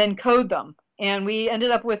then code them. And we ended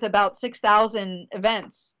up with about 6,000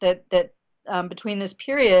 events that between this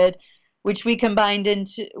period, which we combined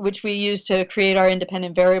into, which we used to create our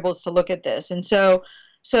independent variables to look at this. And so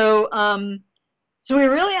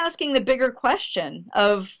we're really asking the bigger question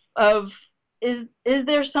of is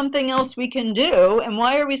there something else we can do, and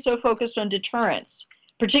why are we so focused on deterrence?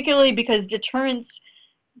 Particularly because deterrence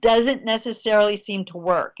doesn't necessarily seem to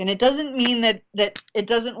work, and it doesn't mean that it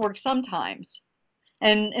doesn't work sometimes.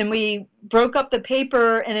 And we broke up the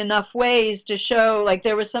paper in enough ways to show, like,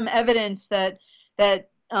 there was some evidence that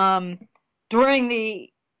during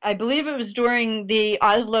I believe it was during the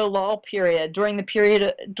Oslo law period, during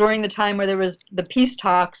the time where there was the peace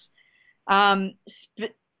talks,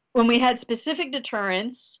 when we had specific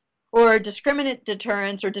deterrence or discriminate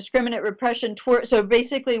deterrence or discriminate repression, so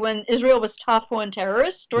basically when Israel was tough on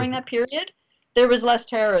terrorists during that period, there was less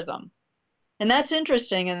terrorism. And that's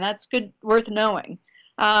interesting, and that's worth knowing.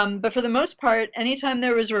 But for the most part, anytime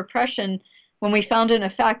there was repression, when we found an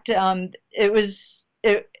effect, it was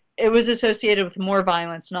associated with more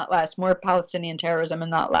violence, not less, more Palestinian terrorism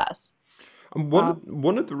and not less. And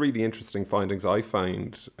one of the really interesting findings I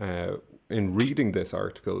found in reading this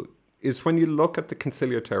article is when you look at the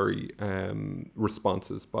conciliatory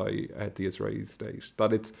responses by the Israeli state,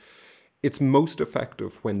 that it's most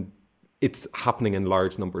effective when it's happening in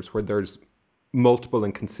large numbers, where there's multiple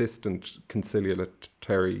and consistent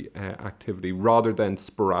conciliatory activity rather than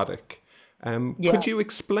sporadic. Yes. Could you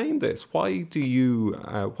explain this? Why did you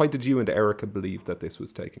and Erica believe that this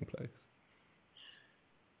was taking place?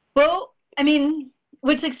 Well, I mean,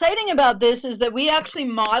 what's exciting about this is that we actually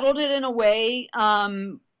modeled it in a way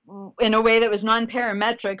that was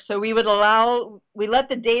non-parametric. So we let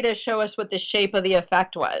the data show us what the shape of the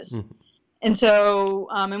effect was. Mm-hmm. And so,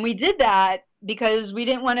 and we did that because we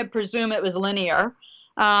didn't want to presume it was linear,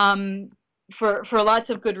 for lots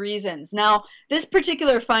of good reasons. Now, this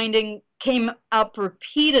particular finding came up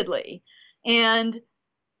repeatedly, and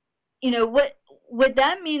you know what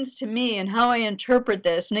that means to me and how I interpret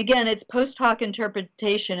this. And again, it's post hoc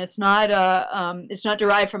interpretation. It's not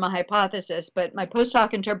derived from a hypothesis, but my post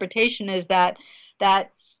hoc interpretation is that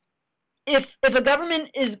if a government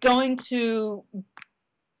is going to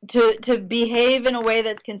behave in a way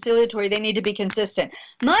that's conciliatory, they need to be consistent.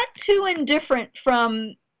 Not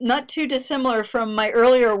too dissimilar from my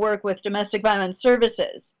earlier work with domestic violence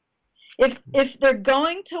services. If they're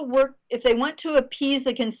going to work, if they want to appease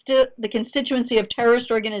the constituency of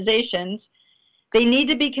terrorist organizations, they need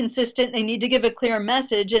to be consistent. They need to give a clear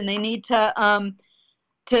message, and they need to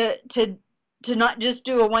not just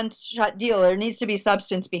do a one-shot deal. There needs to be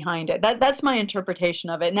substance behind it. That's my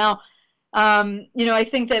interpretation of it. Now, I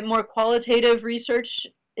think that more qualitative research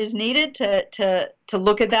is needed to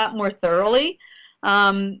look at that more thoroughly.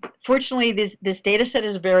 Fortunately, this data set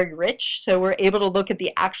is very rich, so we're able to look at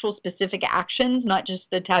the actual specific actions, not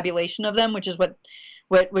just the tabulation of them, which is what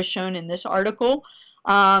was shown in this article.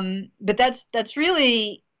 But that's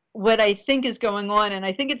really what I think is going on, and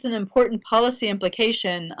I think it's an important policy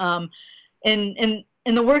implication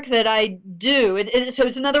in the work that I do. So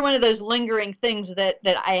it's another one of those lingering things that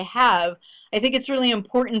I have. I think it's really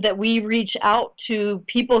important that we reach out to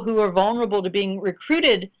people who are vulnerable to being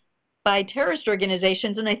recruited by terrorist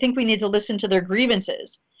organizations, and I think we need to listen to their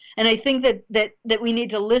grievances. And I think that we need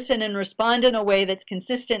to listen and respond in a way that's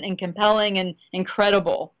consistent and compelling and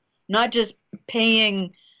credible, not just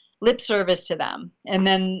paying lip service to them and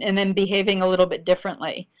then behaving a little bit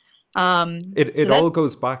differently. It all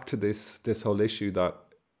goes back to this whole issue that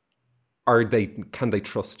can they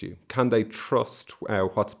trust you? Can they trust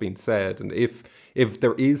what's being said? And if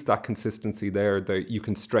there is that consistency there, that you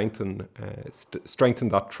can strengthen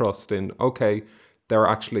that trust in, okay, they're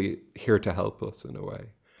actually here to help us in a way.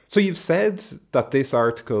 So you've said that this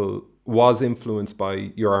article was influenced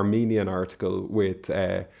by your Armenian article with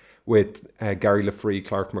Gary Lafree,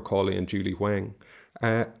 Clark Macaulay, and Julie Weng.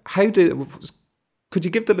 Could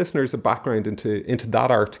you give the listeners a background into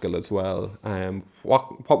that article as well?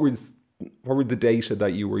 What were the data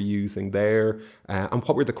that you were using there, and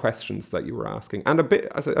what were the questions that you were asking? And a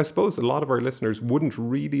bit, I suppose, a lot of our listeners wouldn't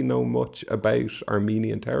really know much about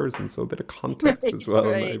Armenian terrorism, so a bit of context as well,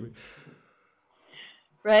 maybe.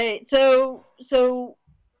 Right. So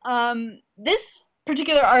this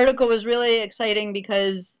particular article was really exciting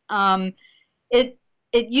because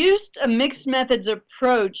it used a mixed methods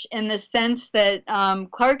approach in the sense that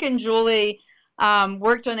Clark and Julie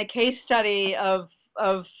worked on a case study of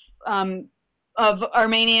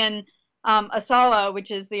Armenian Asala,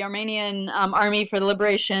 which is the Armenian Army for the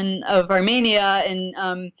Liberation of Armenia,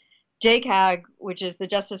 and JCAG, which is the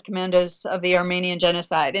Justice Commandos of the Armenian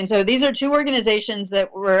Genocide. And so these are two organizations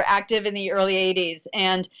that were active in the early 80s,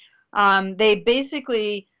 and they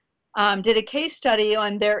basically did a case study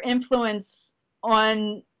on their influence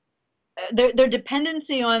on their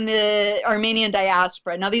dependency on the Armenian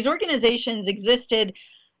diaspora. Now, these organizations existed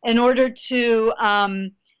in order to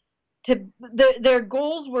their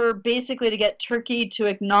goals were basically to get Turkey to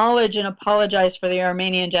acknowledge and apologize for the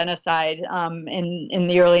Armenian genocide in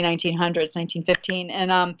the early 1900s, 1915,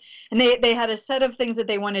 and they had a set of things that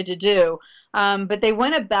they wanted to do, but they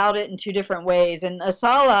went about it in two different ways. And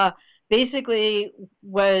Asala basically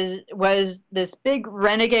was this big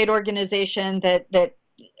renegade organization that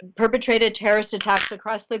perpetrated terrorist attacks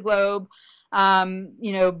across the globe,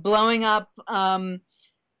 blowing up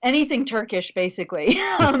anything Turkish, basically.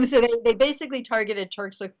 So they basically targeted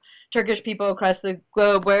Turkish people across the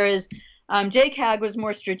globe, whereas JCAG was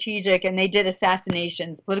more strategic, and they did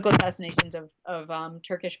political assassinations of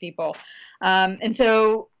Turkish people. And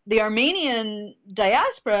so the Armenian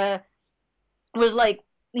diaspora was like,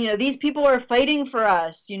 these people are fighting for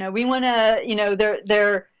us. We want to,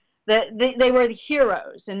 they were the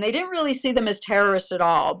heroes, and they didn't really see them as terrorists at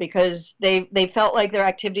all because they felt like their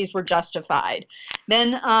activities were justified.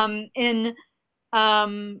 Then I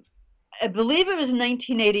believe it was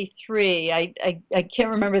 1983. I can't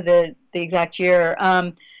remember the exact year.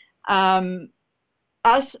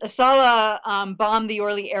 Asala bombed the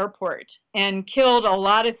Orly airport and killed a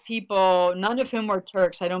lot of people, none of whom were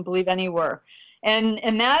Turks. I don't believe any were.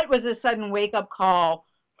 And that was a sudden wake-up call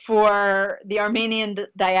for the Armenian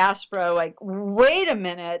diaspora. Like, wait a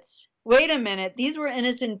minute, these were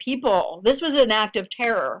innocent people. This was an act of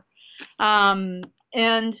terror. And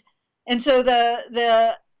so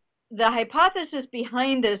the hypothesis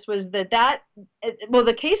behind this was that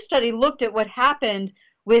the case study looked at what happened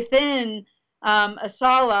within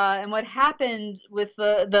Asala and what happened with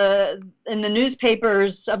in the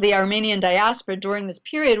newspapers of the Armenian diaspora during this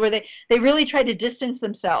period, where they really tried to distance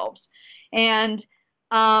themselves. And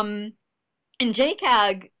JCAG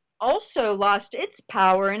also lost its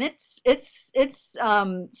power and its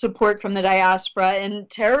support from the diaspora, and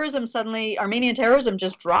Armenian terrorism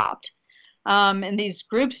just dropped, and these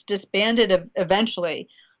groups disbanded eventually.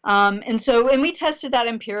 And we tested that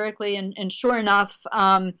empirically, and sure enough,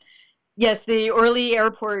 yes, the Orly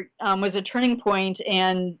airport was a turning point,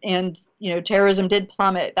 and terrorism did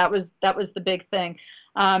plummet. That was the big thing.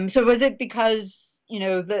 So was it because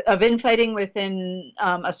of infighting within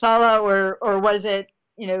Asala, or was it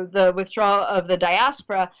the withdrawal of the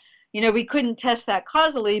diaspora? We couldn't test that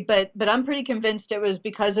causally, but I'm pretty convinced it was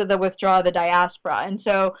because of the withdrawal of the diaspora. And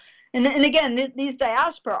so And again, these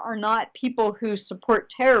diaspora are not people who support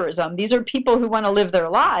terrorism. These are people who want to live their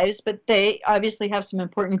lives, but they obviously have some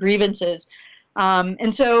important grievances.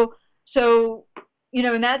 And so,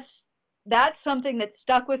 and that's something that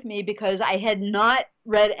stuck with me because I had not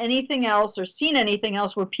read anything else or seen anything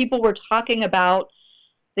else where people were talking about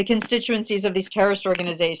the constituencies of these terrorist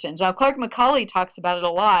organizations. Now, Clark McCauley talks about it a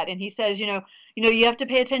lot, and he says, you have to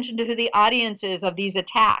pay attention to who the audience is of these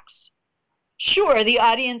attacks. Sure, the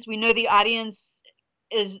audience, we know the audience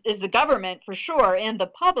is the government for sure and the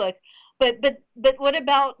public, but what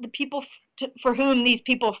about the people for whom these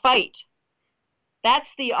people fight?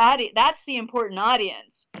 That's the audience. That's the important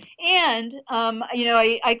audience. And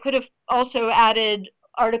I could have also added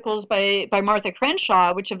articles by Martha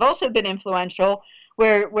Crenshaw, which have also been influential,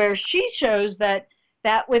 where she shows that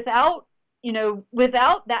without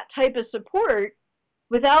that type of support,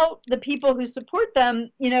 without the people who support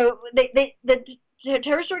them, the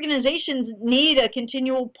terrorist organizations need a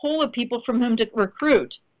continual pool of people from whom to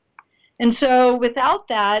recruit. And so without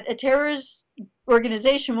that, a terrorist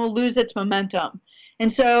organization will lose its momentum.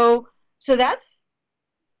 And so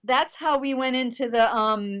that's how we went into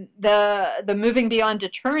the Moving Beyond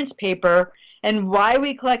Deterrence paper, and why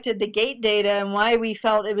we collected the GATE data, and why we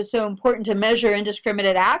felt it was so important to measure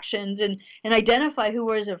indiscriminate actions and identify who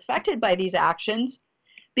was affected by these actions.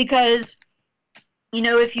 Because,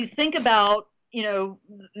 if you think about,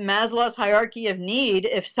 Maslow's hierarchy of need,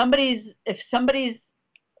 if somebody's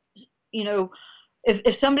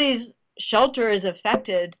shelter is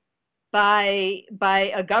affected by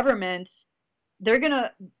a government, they're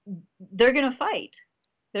gonna fight.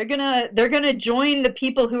 They're gonna join the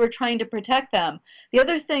people who are trying to protect them. The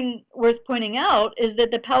other thing worth pointing out is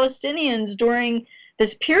that the Palestinians during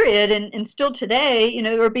this period and still today,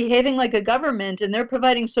 are behaving like a government, and they're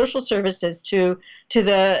providing social services to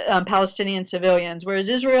the Palestinian civilians, whereas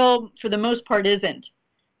Israel, for the most part, isn't.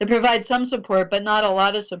 They provide some support, but not a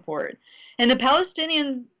lot of support. And the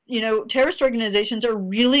Palestinian, terrorist organizations are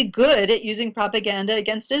really good at using propaganda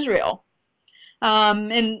against Israel.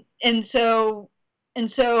 And so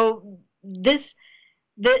this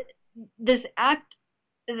act,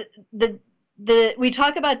 we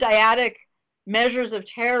talk about dyadic measures of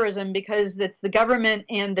terrorism because it's the government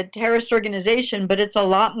and the terrorist organization, but it's a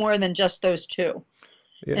lot more than just those two.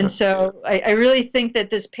 Yeah. And so I really think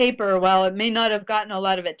that this paper, while it may not have gotten a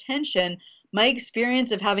lot of attention, my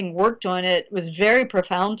experience of having worked on it was very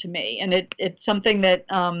profound to me. And it's something that,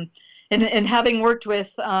 and having worked with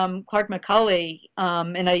Clark McCauley,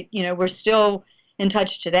 and we're still in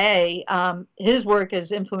touch today, his work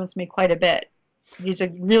has influenced me quite a bit. He's a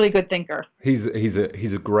really good thinker. He's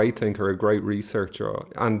a great thinker, a great researcher.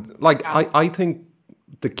 And I think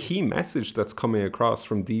the key message that's coming across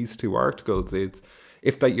from these two articles is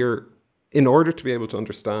in order to be able to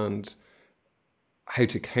understand how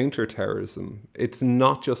to counter terrorism, it's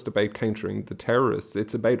not just about countering the terrorists,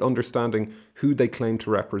 it's about understanding who they claim to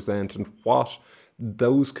represent and what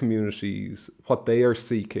those communities, what they are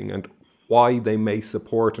seeking and why they may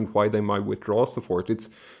support and why they might withdraw support. It's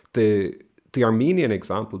the Armenian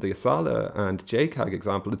example, the Asala and JCAG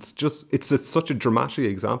example, it's such a dramatic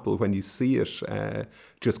example when you see it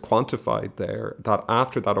just quantified there, that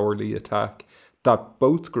after that early attack, that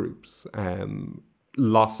both groups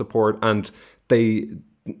lost support and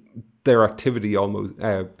their activity almost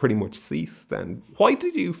pretty much ceased then. Why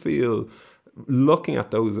did you feel, looking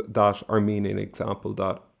at that Armenian example,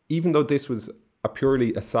 that even though this was a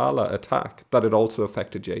purely Asala attack, that it also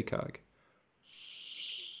affected JCAG?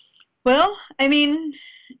 Well, I mean,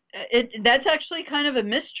 that's actually kind of a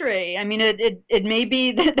mystery. I mean, it may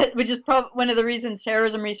be that which is probably one of the reasons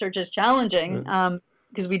terrorism research is challenging,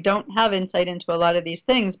 because we don't have insight into a lot of these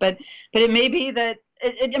things. But it may be that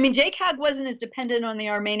JCAG wasn't as dependent on the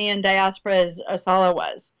Armenian diaspora as Asala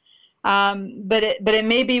was, but it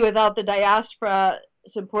may be without the diaspora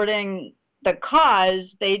supporting the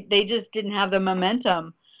cause, they just didn't have the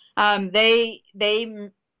momentum. They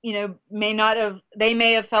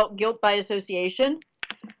may have felt guilt by association,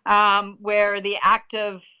 where the act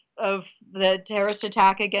of the terrorist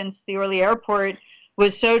attack against the Orly airport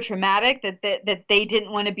was so traumatic that they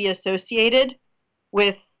didn't want to be associated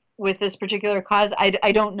with this particular cause.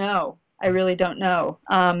 I don't know. I really don't know.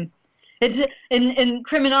 It's in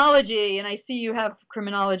criminology, and I see you have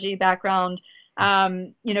criminology background.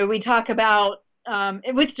 We talk about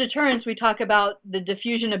with deterrence, we talk about the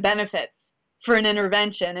diffusion of benefits for an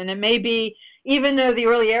intervention, and it may be, even though the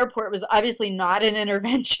Orly airport was obviously not an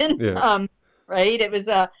intervention, right? It was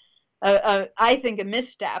I think a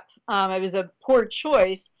misstep. It was a poor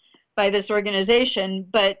choice, this organization.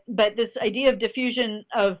 But this idea of diffusion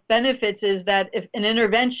of benefits is that if an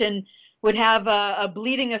intervention would have a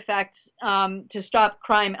bleeding effect to stop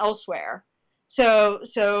crime elsewhere. So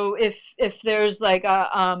if there's like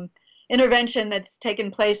a intervention that's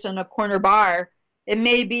taken place in a corner bar, it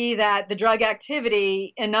may be that the drug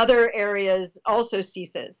activity in other areas also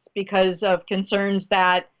ceases because of concerns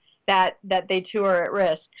that they too are at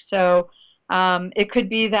risk. So it could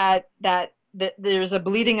be that there's a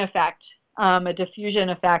bleeding effect, a diffusion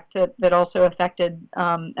effect that also affected.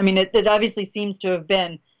 I mean, it obviously seems to have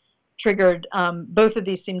been triggered. Both of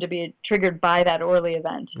these seem to be triggered by that Orly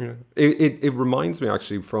event. Yeah, it reminds me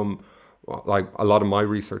actually from, like, a lot of my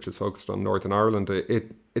research is focused on Northern Ireland.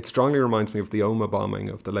 It strongly reminds me of the Omagh bombing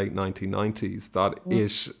of the late 1990s, that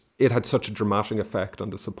it had such a dramatic effect on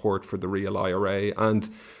the support for the real IRA, and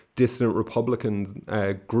dissident Republican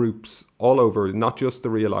groups all over, not just the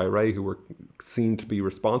real IRA who were seen to be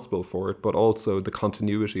responsible for it, but also the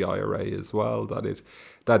continuity IRA as well,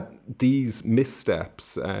 that these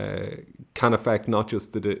missteps can affect not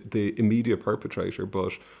just the immediate perpetrator,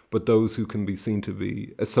 but those who can be seen to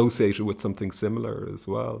be associated with something similar as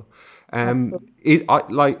well.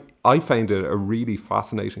 I found it a really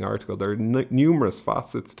fascinating article. There are numerous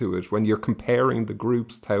facets to it when you're comparing the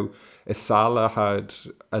groups, how ESALA had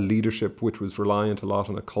a leadership which was reliant a lot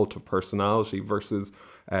on a cult of personality versus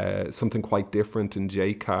something quite different in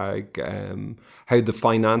JCAG, how the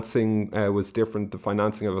financing was different, the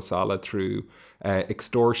financing of ESALA through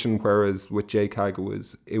extortion, whereas with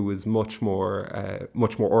JCAG it was much more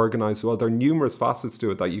organized. Well, there are numerous facets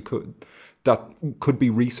to it that could be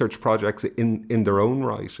research projects in their own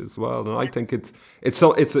right as well. And I think it's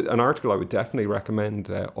an article I would definitely recommend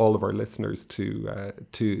all of our listeners to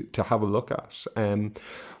have a look at.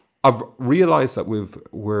 I've realised that we've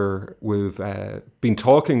been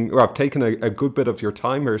talking, or I've taken a good bit of your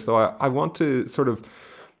time here, so I want to sort of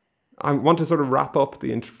wrap up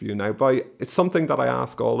the interview now by, it's something that I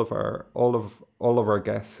ask all of our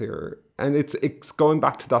guests here, and it's going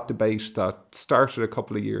back to that debate that started a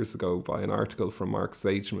couple of years ago by an article from Mark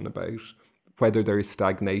Sageman about whether there is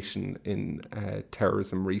stagnation in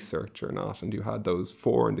terrorism research or not, and you had those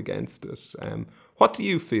for and against it. What do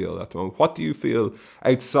you feel at the moment? What do you feel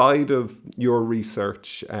outside of your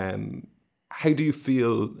research? How do you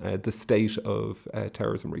feel the state of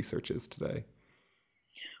terrorism research is today?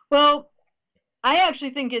 Well, I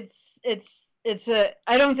actually think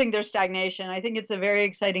I don't think there's stagnation. I think it's a very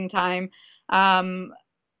exciting time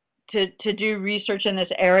to do research in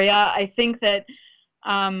this area. I think that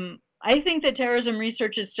terrorism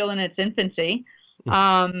research is still in its infancy.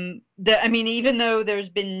 Even though there's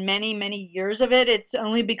been many, many years of it, it's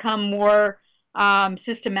only become more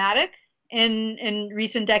systematic in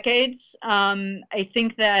recent decades. I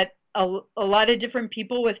think that a lot of different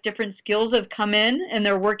people with different skills have come in and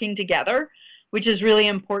they're working together, which is really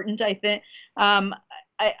important. I think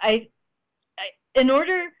in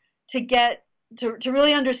order to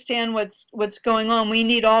really understand what's going on, we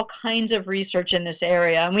need all kinds of research in this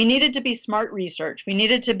area, and we need it to be smart research. We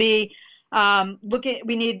need it to be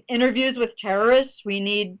we need interviews with terrorists. We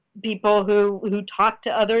need people who talk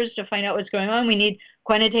to others to find out what's going on. We need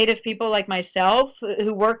quantitative people like myself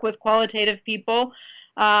who work with qualitative people.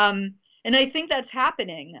 And I think that's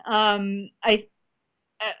happening.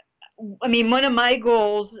 One of my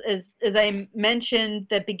goals, as I mentioned,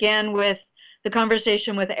 that began with the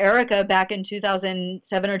conversation with Erica back in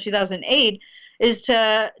 2007 or 2008, is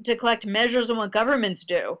to collect measures on what governments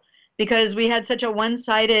do, because we had such a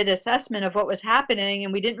one-sided assessment of what was happening,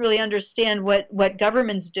 and we didn't really understand what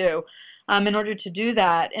governments do in order to do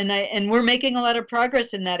that. And we're making a lot of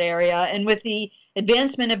progress in that area. And with the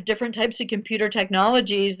advancement of different types of computer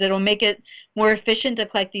technologies that will make it more efficient to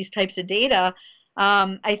collect these types of data,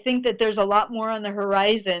 I think that there's a lot more on the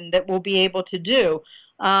horizon that we'll be able to do.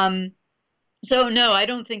 So no, I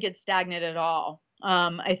don't think it's stagnant at all.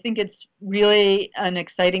 I think it's really an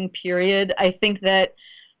exciting period. I think that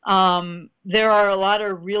there are a lot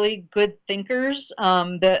of really good thinkers.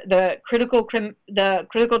 The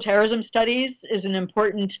critical terrorism studies is an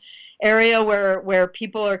important area where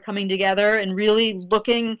people are coming together and really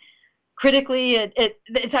looking critically at it.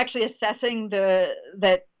 It's actually assessing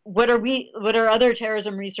what are other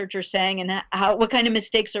terrorism researchers saying, and what kind of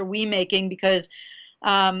mistakes are we making, because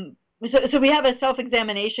so we have a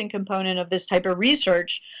self-examination component of this type of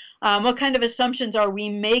research. What kind of assumptions are we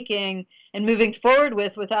making and moving forward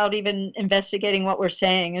without even investigating what we're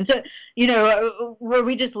saying? And so, were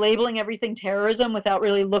we just labeling everything terrorism without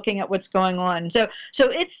really looking at what's going on? So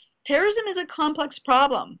terrorism is a complex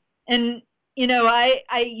problem. And,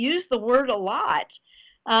 I use the word a lot,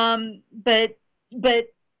 but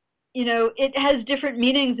it has different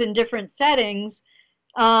meanings in different settings.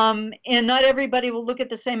 And not everybody will look at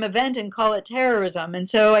the same event and call it terrorism. And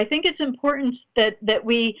so I think it's important that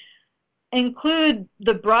we include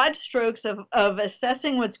the broad strokes of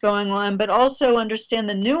assessing what's going on, but also understand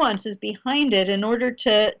the nuances behind it in order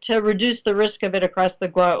to reduce the risk of it across the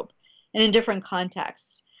globe and in different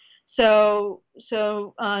contexts. So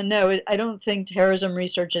no, I don't think terrorism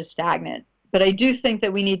research is stagnant, but I do think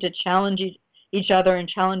that we need to challenge each other and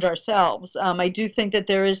challenge ourselves. I do think that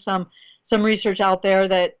there is some research out there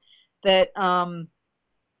that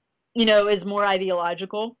is more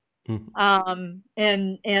ideological, and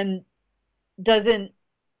doesn't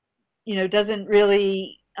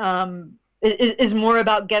really is more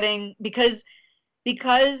about getting, because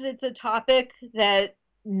it's a topic that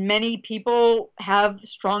many people have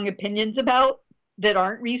strong opinions about that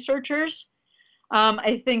aren't researchers.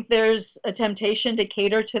 I think there's a temptation to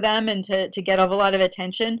cater to them and to get a lot of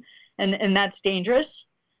attention, and that's dangerous.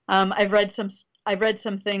 I've read some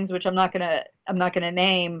things which I'm not gonna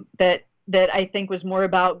name that I think was more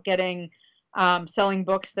about getting selling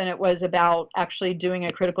books than it was about actually doing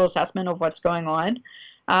a critical assessment of what's going on,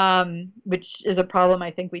 which is a problem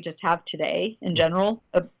I think we just have today in general,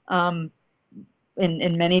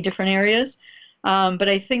 in many different areas. But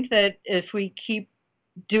I think that if we keep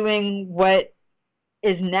doing what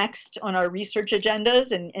is next on our research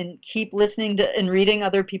agendas and keep listening to and reading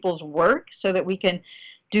other people's work so that we can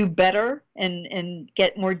do better and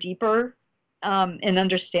get more deeper in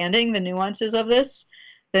understanding the nuances of this,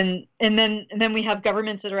 then we have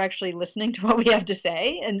governments that are actually listening to what we have to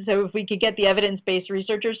say. And so if we could get the evidence-based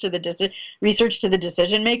researchers to the research to the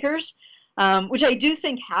decision makers, which I do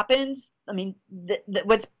think happens. I mean,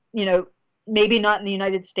 what's maybe not in the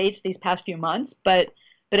United States these past few months, but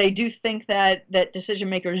I do think that decision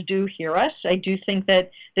makers do hear us. I do think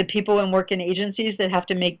that the people and work in agencies that have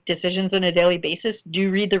to make decisions on a daily basis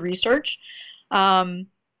do read the research. Then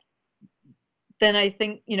I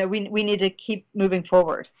think we need to keep moving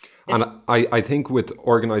forward. And I think with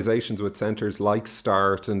organizations, with centers like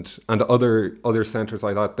START and other centers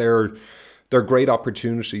like that, there are great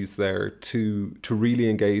opportunities there to really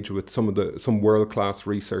engage with some world-class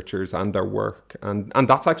researchers and their work. And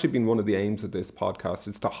that's actually been one of the aims of this podcast,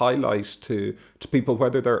 is to highlight to people,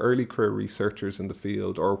 whether they're early career researchers in the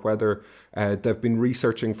field or whether they've been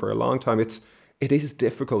researching for a long time. It is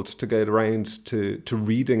difficult to get around to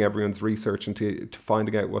reading everyone's research and to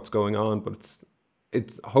finding out what's going on, but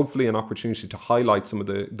it's hopefully an opportunity to highlight some of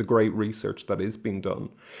the great research that is being done.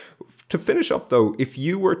 To finish up though,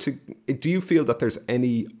 do you feel that there's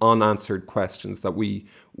any unanswered questions that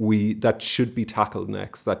that should be tackled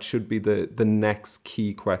next, that should be the next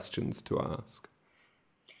key questions to ask?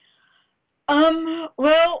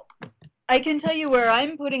 Well, I can tell you where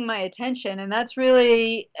I'm putting my attention, and that's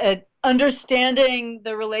really understanding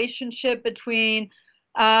the relationship between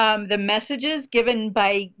the messages given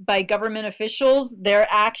by government officials, their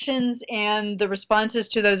actions, and the responses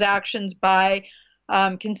to those actions by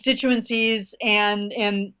constituencies and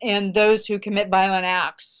those who commit violent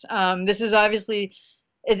acts. This is obviously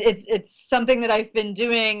it's something that I've been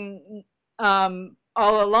doing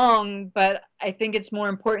all along, but I think it's more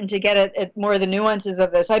important to get at more of the nuances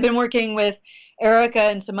of this. I've been working with Erica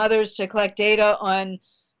and some others to collect data on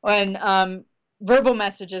verbal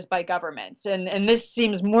messages by governments, and this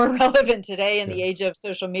seems more relevant today in the age of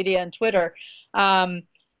social media and Twitter. But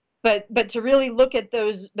to really look at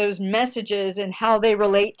those messages and how they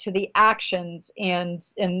relate to the actions and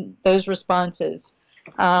those responses.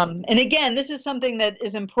 And again, this is something that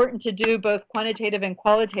is important to do, both quantitative and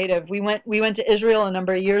qualitative. We went to Israel a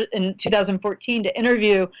number of years in 2014 to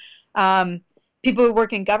interview people who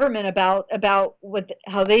work in government about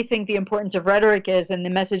how they think the importance of rhetoric is and the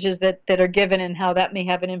messages that are given and how that may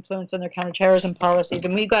have an influence on their counterterrorism policies.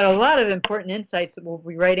 And we got a lot of important insights that we'll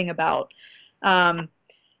be writing about.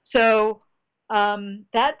 So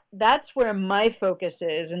that's where my focus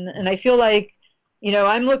is, and I feel like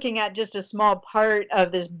I'm looking at just a small part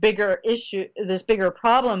of this bigger issue, this bigger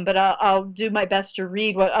problem, but I'll do my best to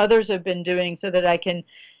read what others have been doing so that I can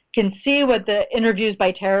see what the interviews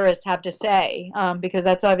by terrorists have to say, because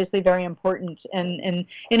that's obviously very important. And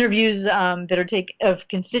interviews that are of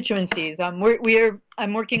constituencies. I'm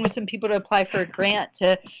working with some people to apply for a grant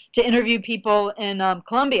to interview people in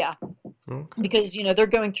Colombia, because they're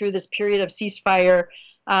going through this period of ceasefire.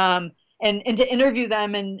 And to interview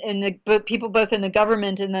them and people both in the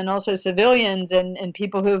government and then also civilians and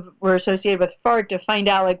people who were associated with FARC to find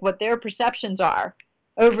out what their perceptions are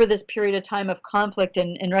over this period of time of conflict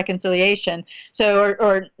and reconciliation. So,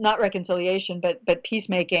 or not reconciliation, but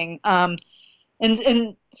peacemaking. And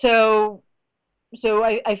so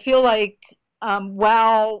I feel like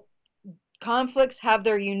while conflicts have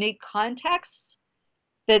their unique contexts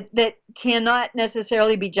that cannot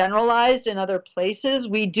necessarily be generalized in other places,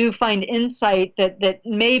 we do find insight that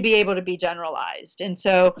may be able to be generalized. And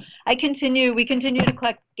so we continue to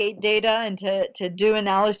collect data and to do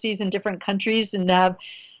analyses in different countries and have,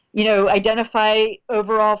 identify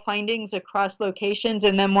overall findings across locations,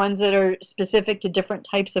 and then ones that are specific to different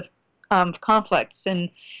types of conflicts. And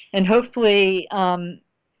hopefully, I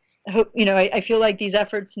feel like these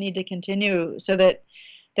efforts need to continue so that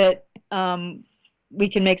we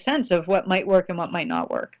can make sense of what might work and what might not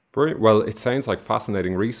work. Brilliant. Well, it sounds like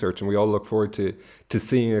fascinating research, and we all look forward to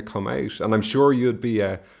seeing it come out. And I'm sure you'd be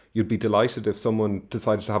delighted if someone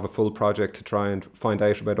decided to have a full project to try and find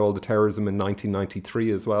out about all the terrorism in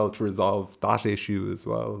 1993 as well, to resolve that issue as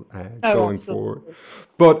well going forward.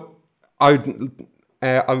 But I would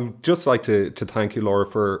just like to thank you, Laura,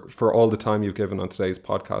 for all the time you've given on today's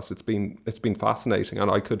podcast. It's been fascinating, and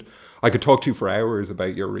I could talk to you for hours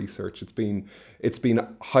about your research. It's been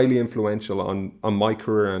highly influential on my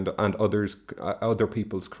career and other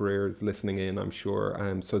people's careers listening in, I'm sure.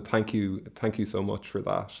 So thank you so much for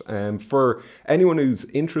that. For anyone who's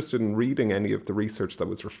interested in reading any of the research that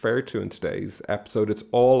was referred to in today's episode, it's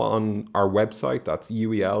all on our website. That's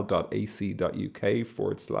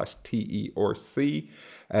uel.ac.uk/TERC.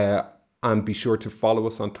 And be sure to follow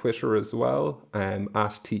us on Twitter as well,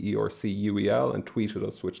 at TERCUEL, and tweet at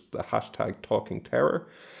us with the hashtag #TalkingTerror.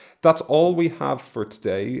 That's all we have for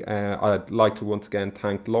today. I'd like to once again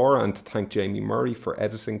thank Laura and to thank Jamie Murray for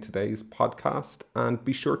editing today's podcast. And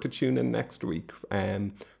be sure to tune in next week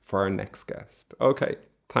for our next guest. Okay,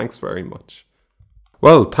 thanks very much.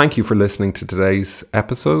 Well, thank you for listening to today's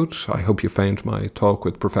episode. I hope you found my talk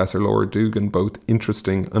with Professor Laura Dugan both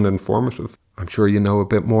interesting and informative. I'm sure you know a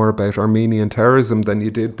bit more about Armenian terrorism than you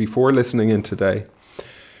did before listening in today.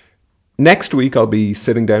 Next week, I'll be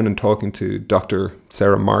sitting down and talking to Dr.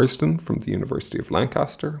 Sarah Marsden from the University of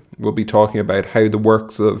Lancaster. We'll be talking about how the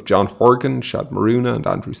works of John Horgan, Shad Maruna and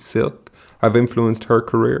Andrew Silk have influenced her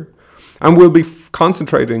career. And we'll be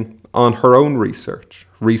concentrating on her own research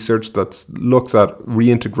that looks at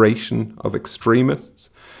reintegration of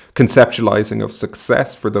extremists, conceptualizing of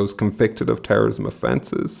success for those convicted of terrorism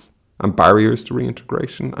offences and barriers to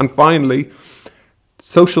reintegration. And finally,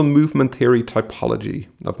 social movement theory typology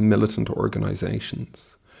of militant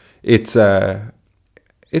organizations. It's a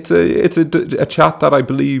chat that I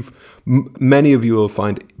believe many of you will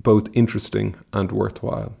find both interesting and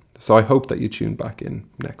worthwhile. So I hope that you tune back in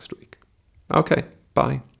next week. Okay,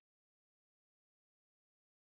 bye.